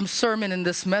close this sermon and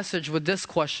this message with this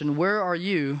question: where are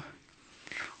you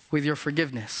with your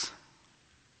forgiveness?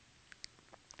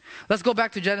 Let's go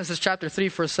back to Genesis chapter 3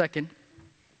 for a second.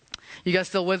 You guys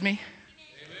still with me?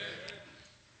 Amen.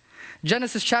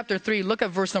 Genesis chapter 3, look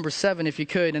at verse number 7 if you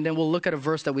could, and then we'll look at a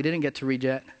verse that we didn't get to read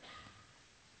yet.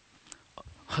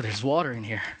 Oh, there's water in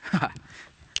here.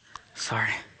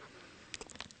 Sorry.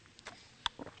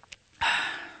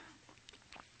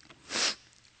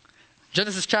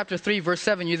 Genesis chapter 3, verse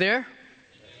 7, you there? Amen.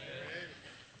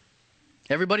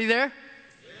 Everybody there? Amen.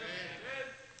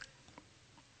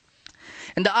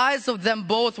 And the eyes of them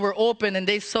both were open, and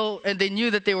they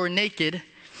knew that they were naked.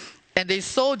 And they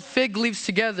sewed fig leaves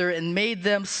together and made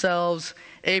themselves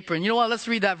apron. You know what? Let's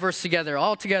read that verse together.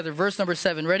 All together. Verse number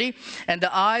 7. Ready? And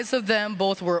the eyes of them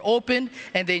both were open,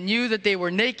 and they knew that they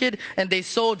were naked, and they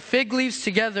sewed fig leaves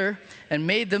together and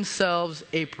made themselves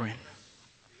apron.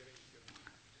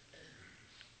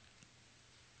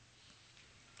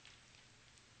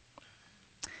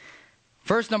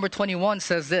 Verse number 21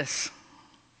 says this.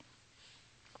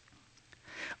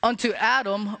 Unto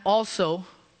Adam also,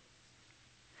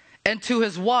 and to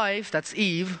his wife, that's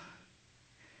Eve,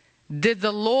 did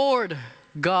the Lord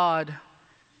God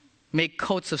make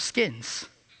coats of skins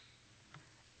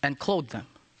and clothe them.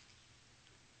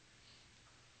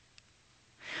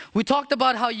 We talked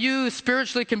about how you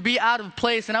spiritually can be out of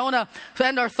place. And I want to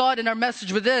end our thought and our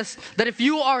message with this, that if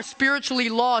you are spiritually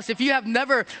lost, if you have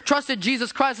never trusted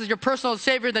Jesus Christ as your personal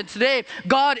Savior, then today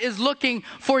God is looking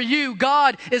for you.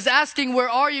 God is asking, where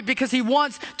are you? Because He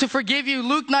wants to forgive you.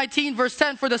 Luke 19 verse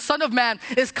 10, for the Son of Man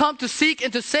is come to seek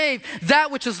and to save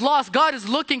that which is lost. God is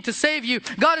looking to save you.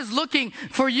 God is looking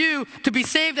for you to be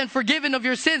saved and forgiven of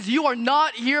your sins. You are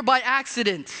not here by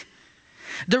accident.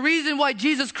 The reason why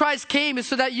Jesus Christ came is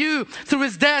so that you, through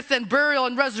His death and burial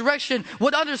and resurrection,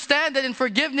 would understand that in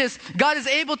forgiveness, God is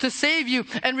able to save you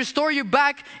and restore you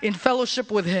back in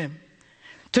fellowship with Him.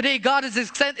 Today, God is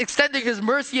extending His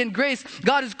mercy and grace.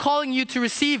 God is calling you to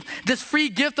receive this free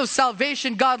gift of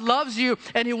salvation. God loves you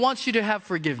and He wants you to have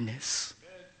forgiveness.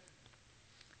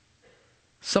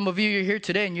 Some of you are here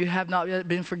today and you have not yet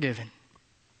been forgiven.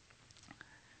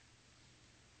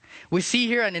 We see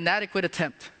here an inadequate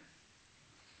attempt.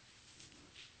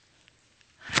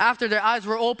 After their eyes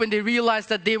were opened, they realized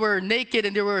that they were naked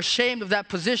and they were ashamed of that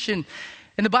position.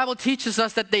 And the Bible teaches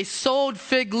us that they sewed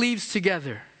fig leaves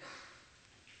together.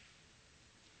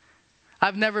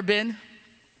 I've never been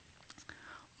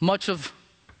much of,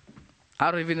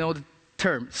 I don't even know the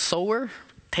term, sewer,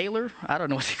 tailor, I don't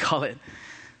know what you call it.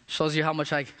 Shows you how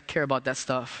much I care about that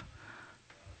stuff.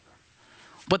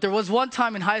 But there was one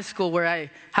time in high school where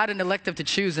I had an elective to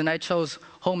choose and I chose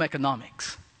home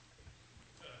economics.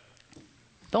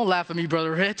 Don't laugh at me,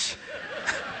 Brother Rich.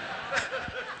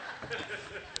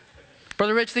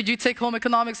 Brother Rich, did you take home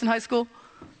economics in high school?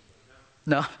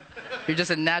 No. You're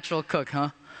just a natural cook,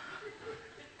 huh?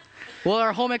 Well,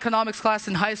 our home economics class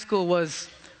in high school was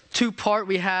two-part.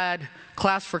 We had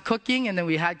class for cooking and then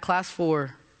we had class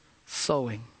for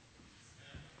sewing.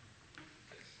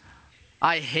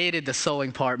 I hated the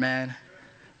sewing part, man.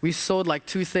 We sewed like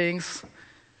two things.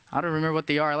 I don't remember what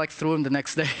they are. I like threw them the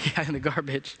next day in the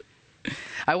garbage.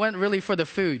 I went really for the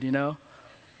food, you know.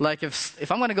 Like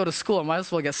if I'm going to go to school, I might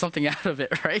as well get something out of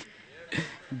it, right?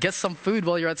 Get some food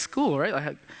while you're at school, right?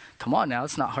 Like, come on now,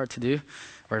 it's not hard to do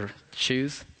or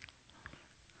choose.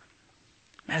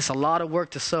 Man, it's a lot of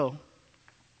work to sew.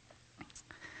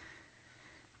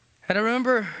 And I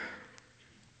remember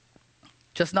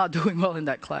just not doing well in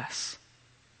that class.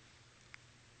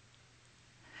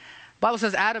 The Bible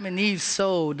says Adam and Eve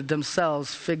sewed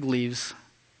themselves fig leaves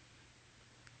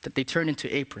that they turned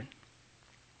into apron.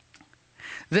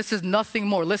 This is nothing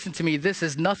more, listen to me, this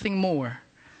is nothing more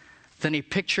than a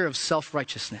picture of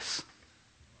self-righteousness.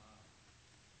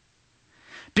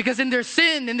 Because in their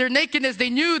sin, in their nakedness, they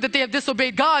knew that they have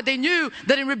disobeyed God. They knew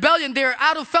that in rebellion, they are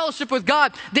out of fellowship with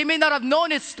God. They may not have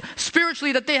known it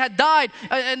spiritually that they had died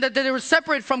and that they were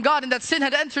separated from God and that sin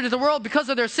had entered into the world because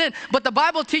of their sin. But the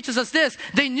Bible teaches us this.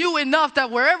 They knew enough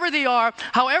that wherever they are,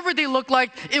 however they look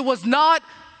like, it was not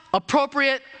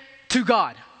appropriate to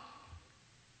God.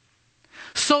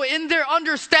 So in their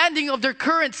understanding of their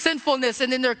current sinfulness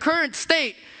and in their current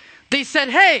state, they said,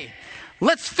 hey,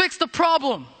 let's fix the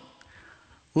problem.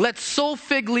 Let's sew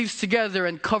fig leaves together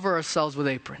and cover ourselves with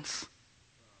aprons.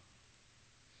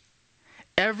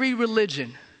 Every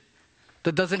religion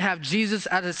that doesn't have Jesus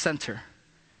at its center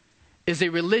is a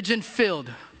religion filled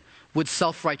with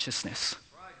self-righteousness.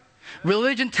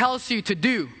 Religion tells you to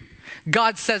do.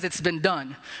 God says it's been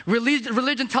done.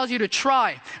 Religion tells you to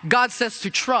try. God says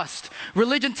to trust.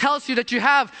 Religion tells you that you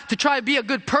have to try to be a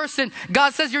good person.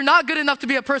 God says you're not good enough to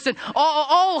be a person.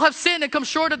 All have sinned and come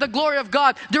short of the glory of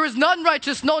God. There is none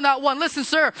righteous, no, not one. Listen,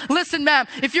 sir. Listen, ma'am.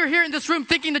 If you're here in this room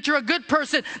thinking that you're a good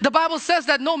person, the Bible says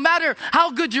that no matter how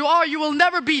good you are, you will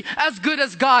never be as good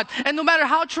as God. And no matter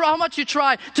how much you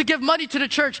try to give money to the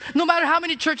church, no matter how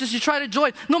many churches you try to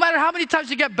join, no matter how many times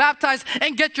you get baptized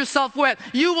and get yourself wet,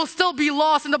 you will still be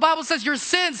lost. And the Bible says your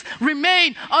sins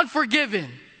remain unforgiven.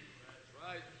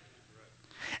 Right.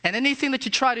 And anything that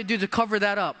you try to do to cover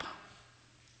that up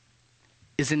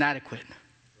is inadequate.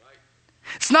 Right.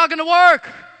 It's not going to work.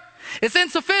 It's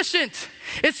insufficient.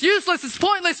 It's useless. It's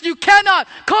pointless. You cannot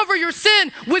cover your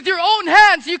sin with your own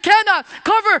hands. You cannot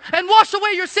cover and wash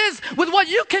away your sins with what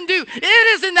you can do. It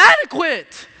is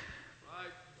inadequate.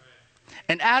 Right.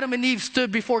 And Adam and Eve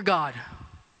stood before God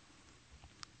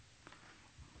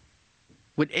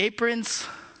with aprons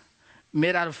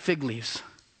made out of fig leaves.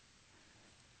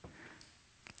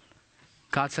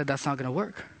 God said that's not going to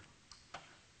work.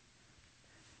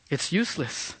 It's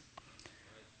useless.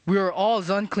 We are all as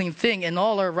unclean thing, and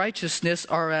all our righteousness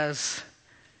are as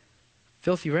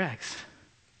filthy rags.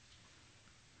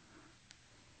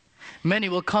 Many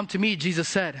will come to me, Jesus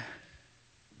said,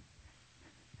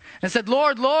 and said,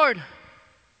 Lord, Lord,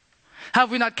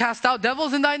 have we not cast out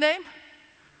devils in thy name?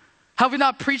 Have we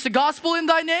not preached the gospel in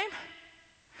thy name?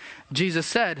 Jesus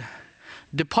said,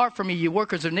 depart from me, you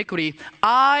workers of iniquity.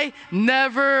 I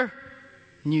never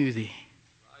knew thee.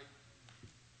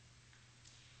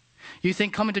 You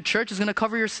think coming to church is going to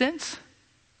cover your sins?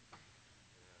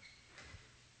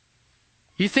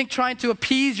 You think trying to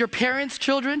appease your parents,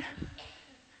 children,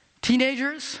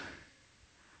 teenagers,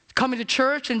 coming to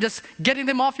church and just getting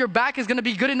them off your back is going to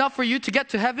be good enough for you to get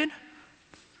to heaven?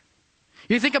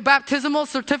 You think a baptismal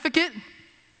certificate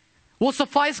will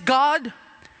suffice God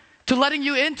to letting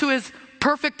you into His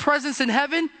perfect presence in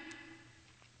heaven?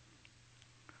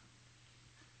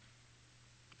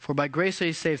 For by grace are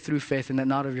you saved through faith, and that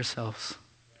not of yourselves.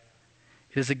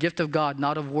 It is a gift of God,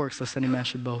 not of works, lest any man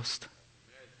should boast.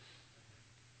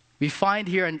 We find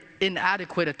here an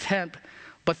inadequate attempt,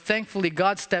 but thankfully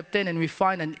God stepped in and we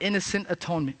find an innocent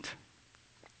atonement.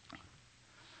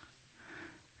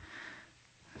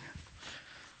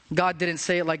 God didn't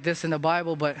say it like this in the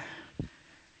Bible, but I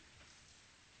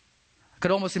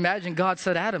could almost imagine God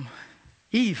said, Adam,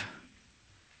 Eve,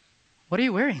 what are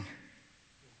you wearing?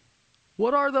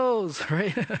 What are those,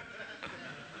 right? What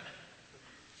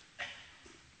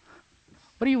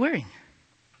are you wearing?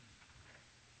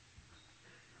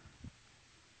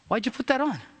 Why'd you put that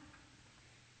on?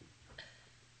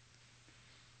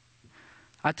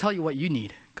 I tell you what you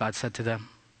need, God said to them.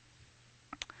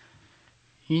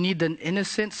 You need an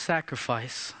innocent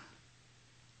sacrifice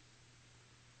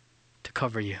to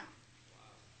cover you.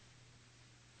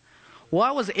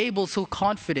 Why was Abel so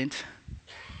confident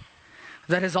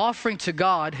that his offering to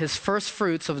God, his first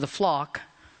fruits of the flock,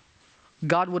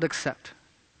 God would accept?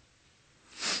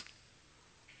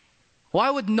 Why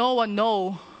would Noah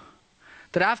know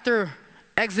that after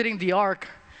exiting the ark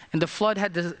and the flood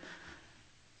had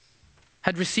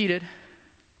receded,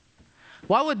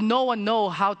 why would Noah know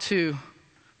how to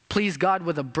please God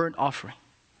with a burnt offering?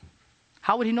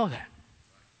 How would he know that?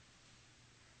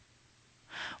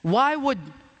 Why would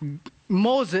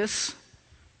Moses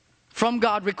from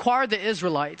God require the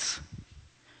Israelites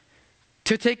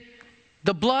to take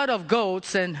the blood of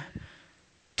goats and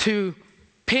to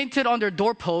paint it on their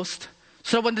doorpost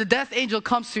so when the death angel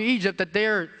comes to Egypt that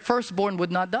their firstborn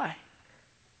would not die?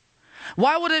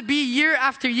 Why would it be year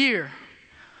after year,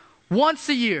 once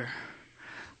a year,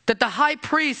 that the high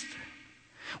priest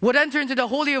would enter into the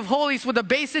Holy of Holies with a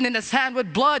basin in his hand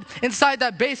with blood inside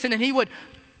that basin, and he would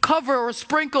cover or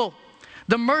sprinkle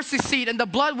the mercy seat, and the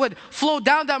blood would flow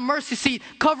down that mercy seat,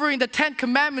 covering the 10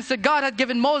 commandments that God had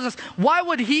given Moses? Why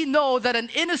would he know that an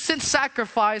innocent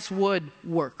sacrifice would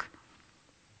work?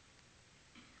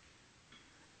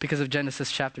 Because of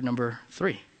Genesis chapter number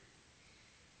 3.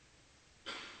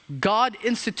 God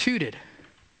instituted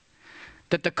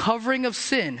that the covering of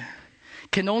sin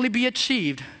can only be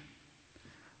achieved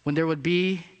when there would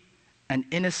be an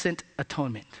innocent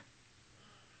atonement.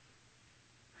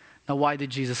 Now, why did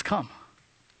Jesus come?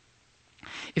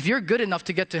 If you're good enough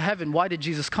to get to heaven, why did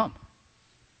Jesus come?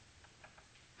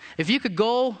 If you could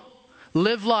go,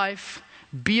 live life,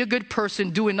 be a good person,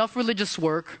 do enough religious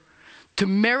work to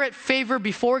merit favor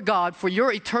before God for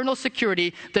your eternal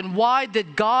security, then why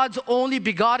did God's only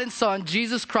begotten Son,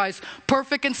 Jesus Christ,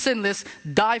 perfect and sinless,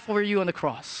 die for you on the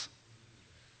cross?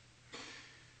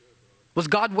 Was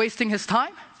God wasting His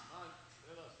time?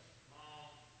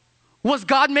 Was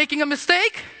God making a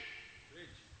mistake?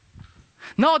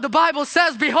 No, the Bible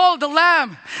says, behold the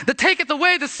Lamb that taketh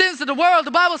away the sins of the world.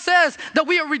 The Bible says that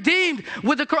we are redeemed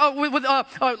with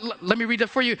let me read that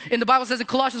for you. In the Bible says in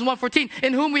Colossians 1:14,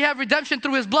 in whom we have redemption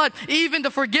through His blood, even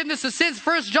the forgiveness of sins.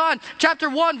 1 John chapter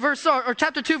 1 verse, or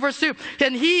chapter 2 verse 2.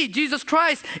 And He, Jesus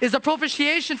Christ, is the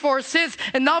propitiation for our sins,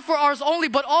 and not for ours only,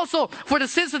 but also for the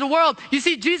sins of the world. You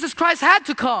see, Jesus Christ had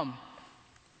to come.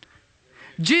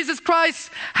 Jesus Christ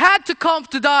had to come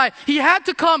to die. He had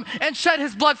to come and shed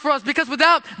His blood for us, because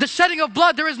without the shedding of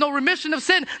blood, there is no remission of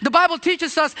sin. The Bible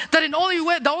teaches us that the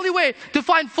only way to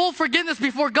find full forgiveness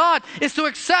before God is to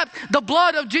accept the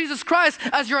blood of Jesus Christ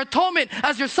as your atonement,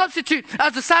 as your substitute,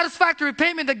 as the satisfactory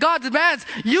payment that God demands.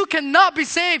 You cannot be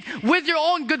saved with your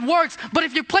own good works, but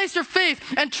if you place your faith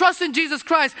and trust in Jesus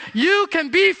Christ, you can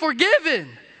be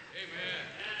forgiven.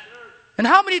 And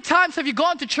how many times have you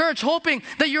gone to church hoping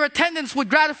that your attendance would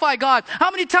gratify God? How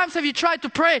many times have you tried to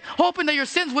pray hoping that your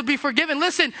sins would be forgiven?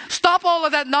 Listen, stop all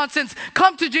of that nonsense.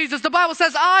 Come to Jesus. The Bible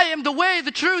says, I am the way,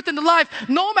 the truth, and the life.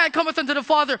 No man cometh unto the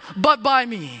Father but by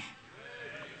me.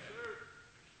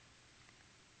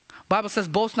 Bible says,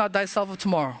 boast not thyself of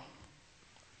tomorrow,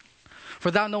 for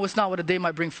thou knowest not what a day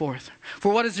might bring forth.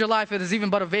 For what is your life? It is even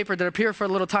but a vapor that appeareth for a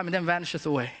little time and then vanisheth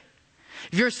away.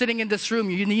 If you're sitting in this room,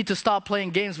 you need to stop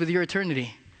playing games with your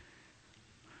eternity.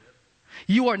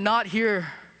 You are not here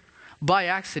by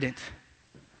accident.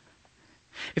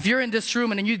 If you're in this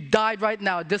room and you died right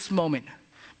now at this moment,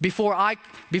 before I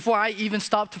even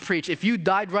stop to preach, if you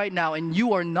died right now and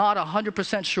you are not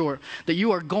 100% sure that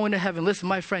you are going to heaven, listen,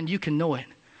 my friend, you can know it.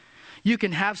 You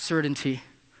can have certainty.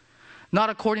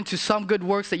 Not according to some good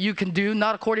works that you can do,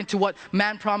 not according to what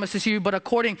man promises you, but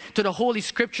according to the Holy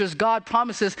Scriptures. God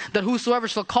promises that whosoever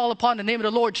shall call upon the name of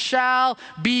the Lord shall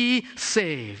be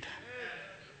saved.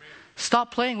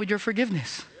 Stop playing with your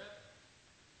forgiveness.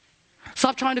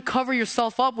 Stop trying to cover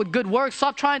yourself up with good works.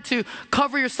 Stop trying to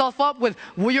cover yourself up with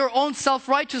your own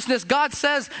self-righteousness. God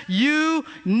says you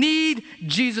need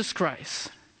Jesus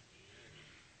Christ.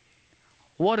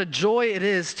 What a joy it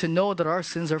is to know that our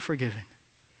sins are forgiven.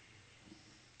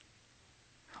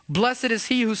 Blessed is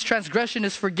he whose transgression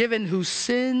is forgiven, whose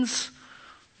sins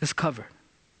is covered.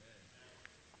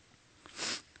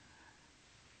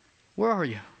 Where are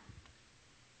you?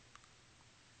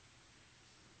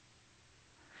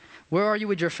 Where are you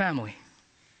with your family?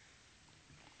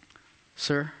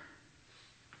 Sir?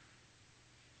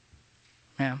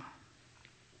 Ma'am?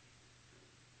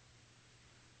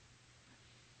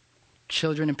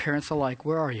 Children and parents alike,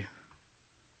 where are you?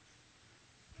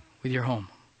 With your home?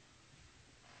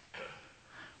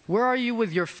 Where are you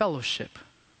with your fellowship?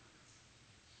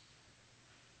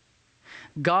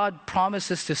 God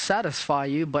promises to satisfy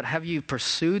you, but have you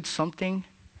pursued something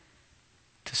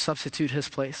to substitute his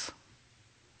place?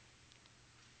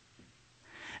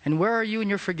 And where are you in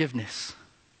your forgiveness?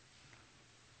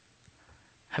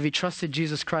 Have you trusted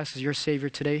Jesus Christ as your Savior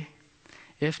today?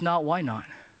 If not, why not?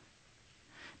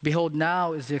 Behold,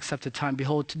 now is the accepted time.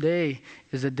 Behold, today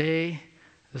is the day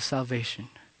of salvation.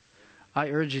 I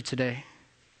urge you today,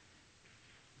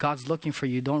 God's looking for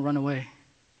you. Don't run away.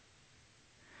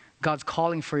 God's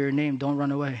calling for your name. Don't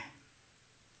run away.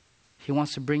 He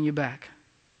wants to bring you back.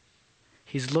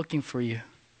 He's looking for you.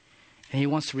 And he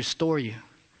wants to restore you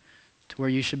to where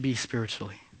you should be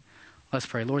spiritually. Let's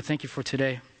pray. Lord, thank you for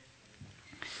today.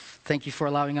 Thank you for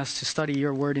allowing us to study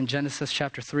your word in Genesis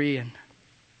chapter 3. And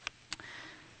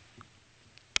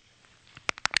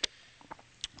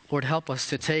Lord, help us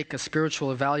to take a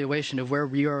spiritual evaluation of where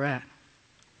we are at.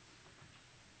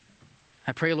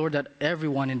 I pray, Lord, that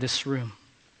everyone in this room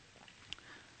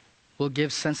will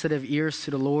give sensitive ears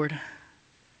to the Lord,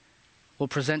 will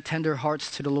present tender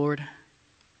hearts to the Lord,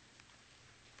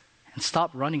 and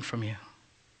stop running from you.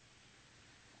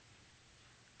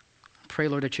 I pray,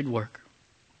 Lord, that you'd work.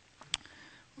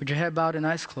 With your head bowed and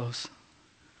eyes closed.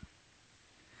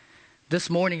 This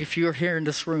morning, if you're here in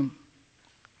this room,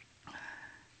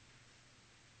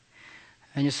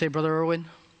 and you say, Brother Erwin,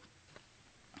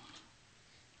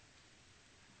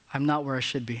 I'm not where I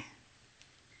should be.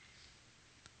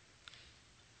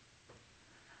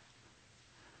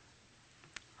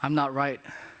 I'm not right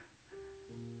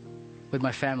with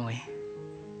my family.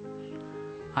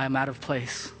 I am out of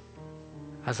place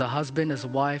as a husband, as a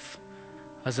wife,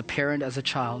 as a parent, as a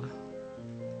child.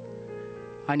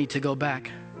 I need to go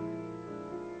back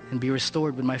and be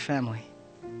restored with my family.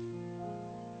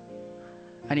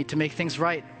 I need to make things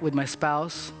right with my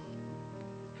spouse,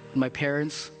 with my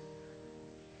parents.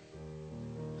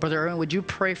 Brother Erwin, would you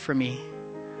pray for me?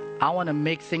 I want to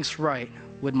make things right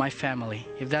with my family.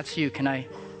 If that's you, can I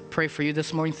pray for you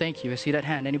this morning? Thank you. I see that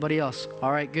hand. Anybody else?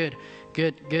 All right, good.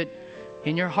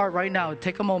 In your heart right now,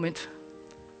 take a moment.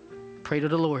 Pray to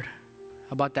the Lord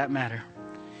about that matter.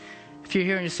 If you're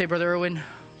here and you say, Brother Erwin,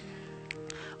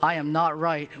 I am not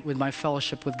right with my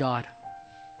fellowship with God.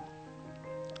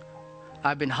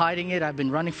 I've been hiding it. I've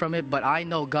been running from it, but I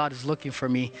know God is looking for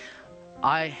me.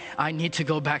 I need to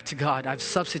go back to God. I've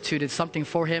substituted something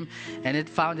for him, and it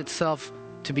found itself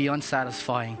to be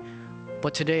unsatisfying.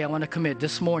 But today I want to commit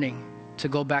this morning to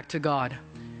go back to God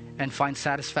and find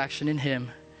satisfaction in him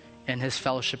and his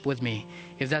fellowship with me.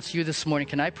 If that's you this morning,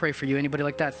 can I pray for you? Anybody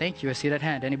like that? Thank you. I see that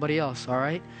hand. Anybody else? All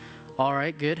right. All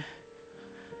right, good.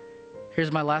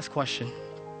 Here's my last question.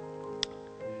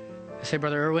 I say,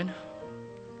 Brother Erwin,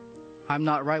 I'm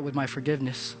not right with my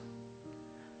forgiveness.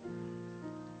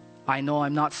 I know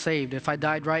I'm not saved. If I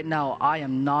died right now, I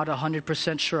am not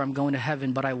 100% sure I'm going to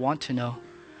heaven, but I want to know.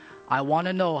 I want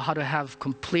to know how to have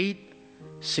complete,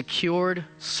 secured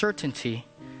certainty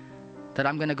that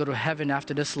I'm going to go to heaven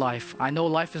after this life. I know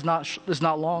life is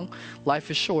not long.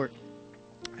 Life is short.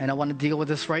 And I want to deal with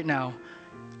this right now.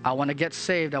 I want to get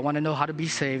saved. I want to know how to be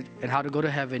saved and how to go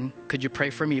to heaven. Could you pray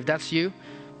for me? If that's you,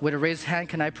 With a raised hand,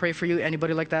 can I pray for you?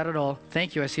 Anybody like that at all?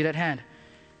 Thank you. I see that hand.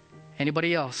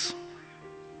 Anybody else?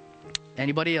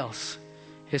 Anybody else?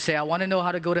 You say, I want to know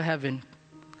how to go to heaven.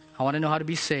 I want to know how to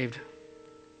be saved.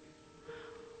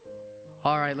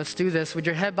 All right, let's do this. With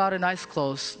your head bowed and eyes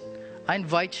closed, I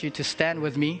invite you to stand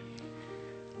with me.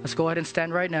 Let's go ahead and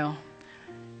stand right now.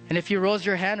 And if you rose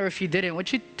your hand or if you didn't,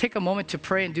 would you take a moment to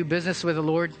pray and do business with the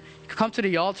Lord? You can come to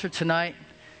the altar tonight.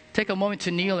 Take a moment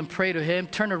to kneel and pray to Him.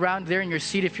 Turn around there in your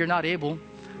seat if you're not able.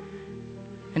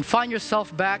 And find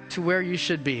yourself back to where you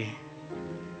should be.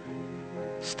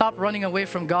 Stop running away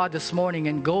from God this morning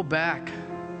and go back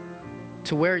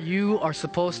to where you are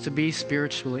supposed to be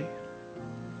spiritually.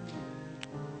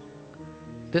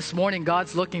 This morning,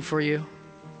 God's looking for you.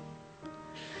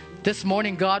 This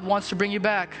morning, God wants to bring you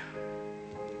back.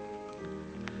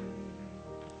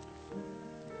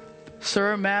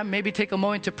 Sir, ma'am, maybe take a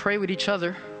moment to pray with each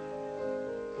other.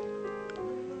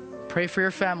 Pray for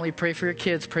your family, pray for your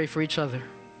kids, pray for each other.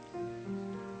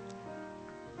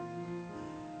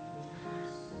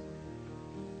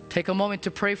 Take a moment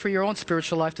to pray for your own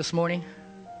spiritual life this morning.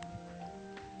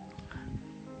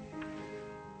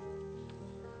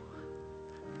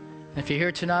 If you're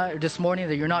here tonight or this morning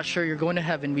that you're not sure you're going to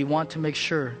heaven, we want to make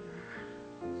sure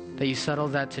that you settle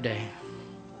that today.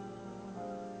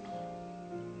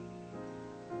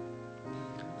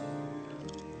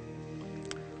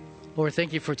 Lord,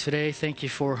 thank you for today. Thank you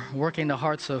for working the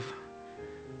hearts of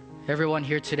everyone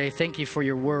here today. Thank you for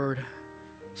your word,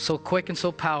 so quick and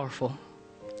so powerful,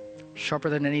 sharper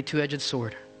than any two-edged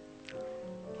sword.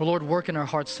 Oh Lord, work in our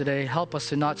hearts today. Help us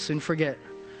to not soon forget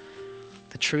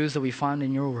the truths that we find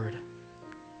in your word.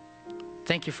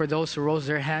 Thank you for those who rose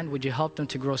their hand. Would you help them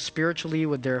to grow spiritually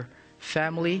with their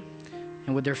family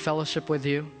and with their fellowship with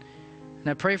you? And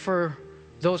I pray for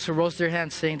those who rose their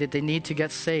hands saying that they need to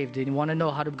get saved, they want to know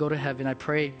how to go to heaven. I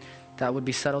pray that would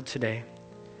be settled today.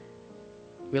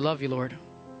 We love you, Lord.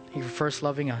 Thank you for first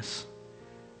loving us.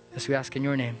 As we ask in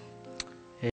your name.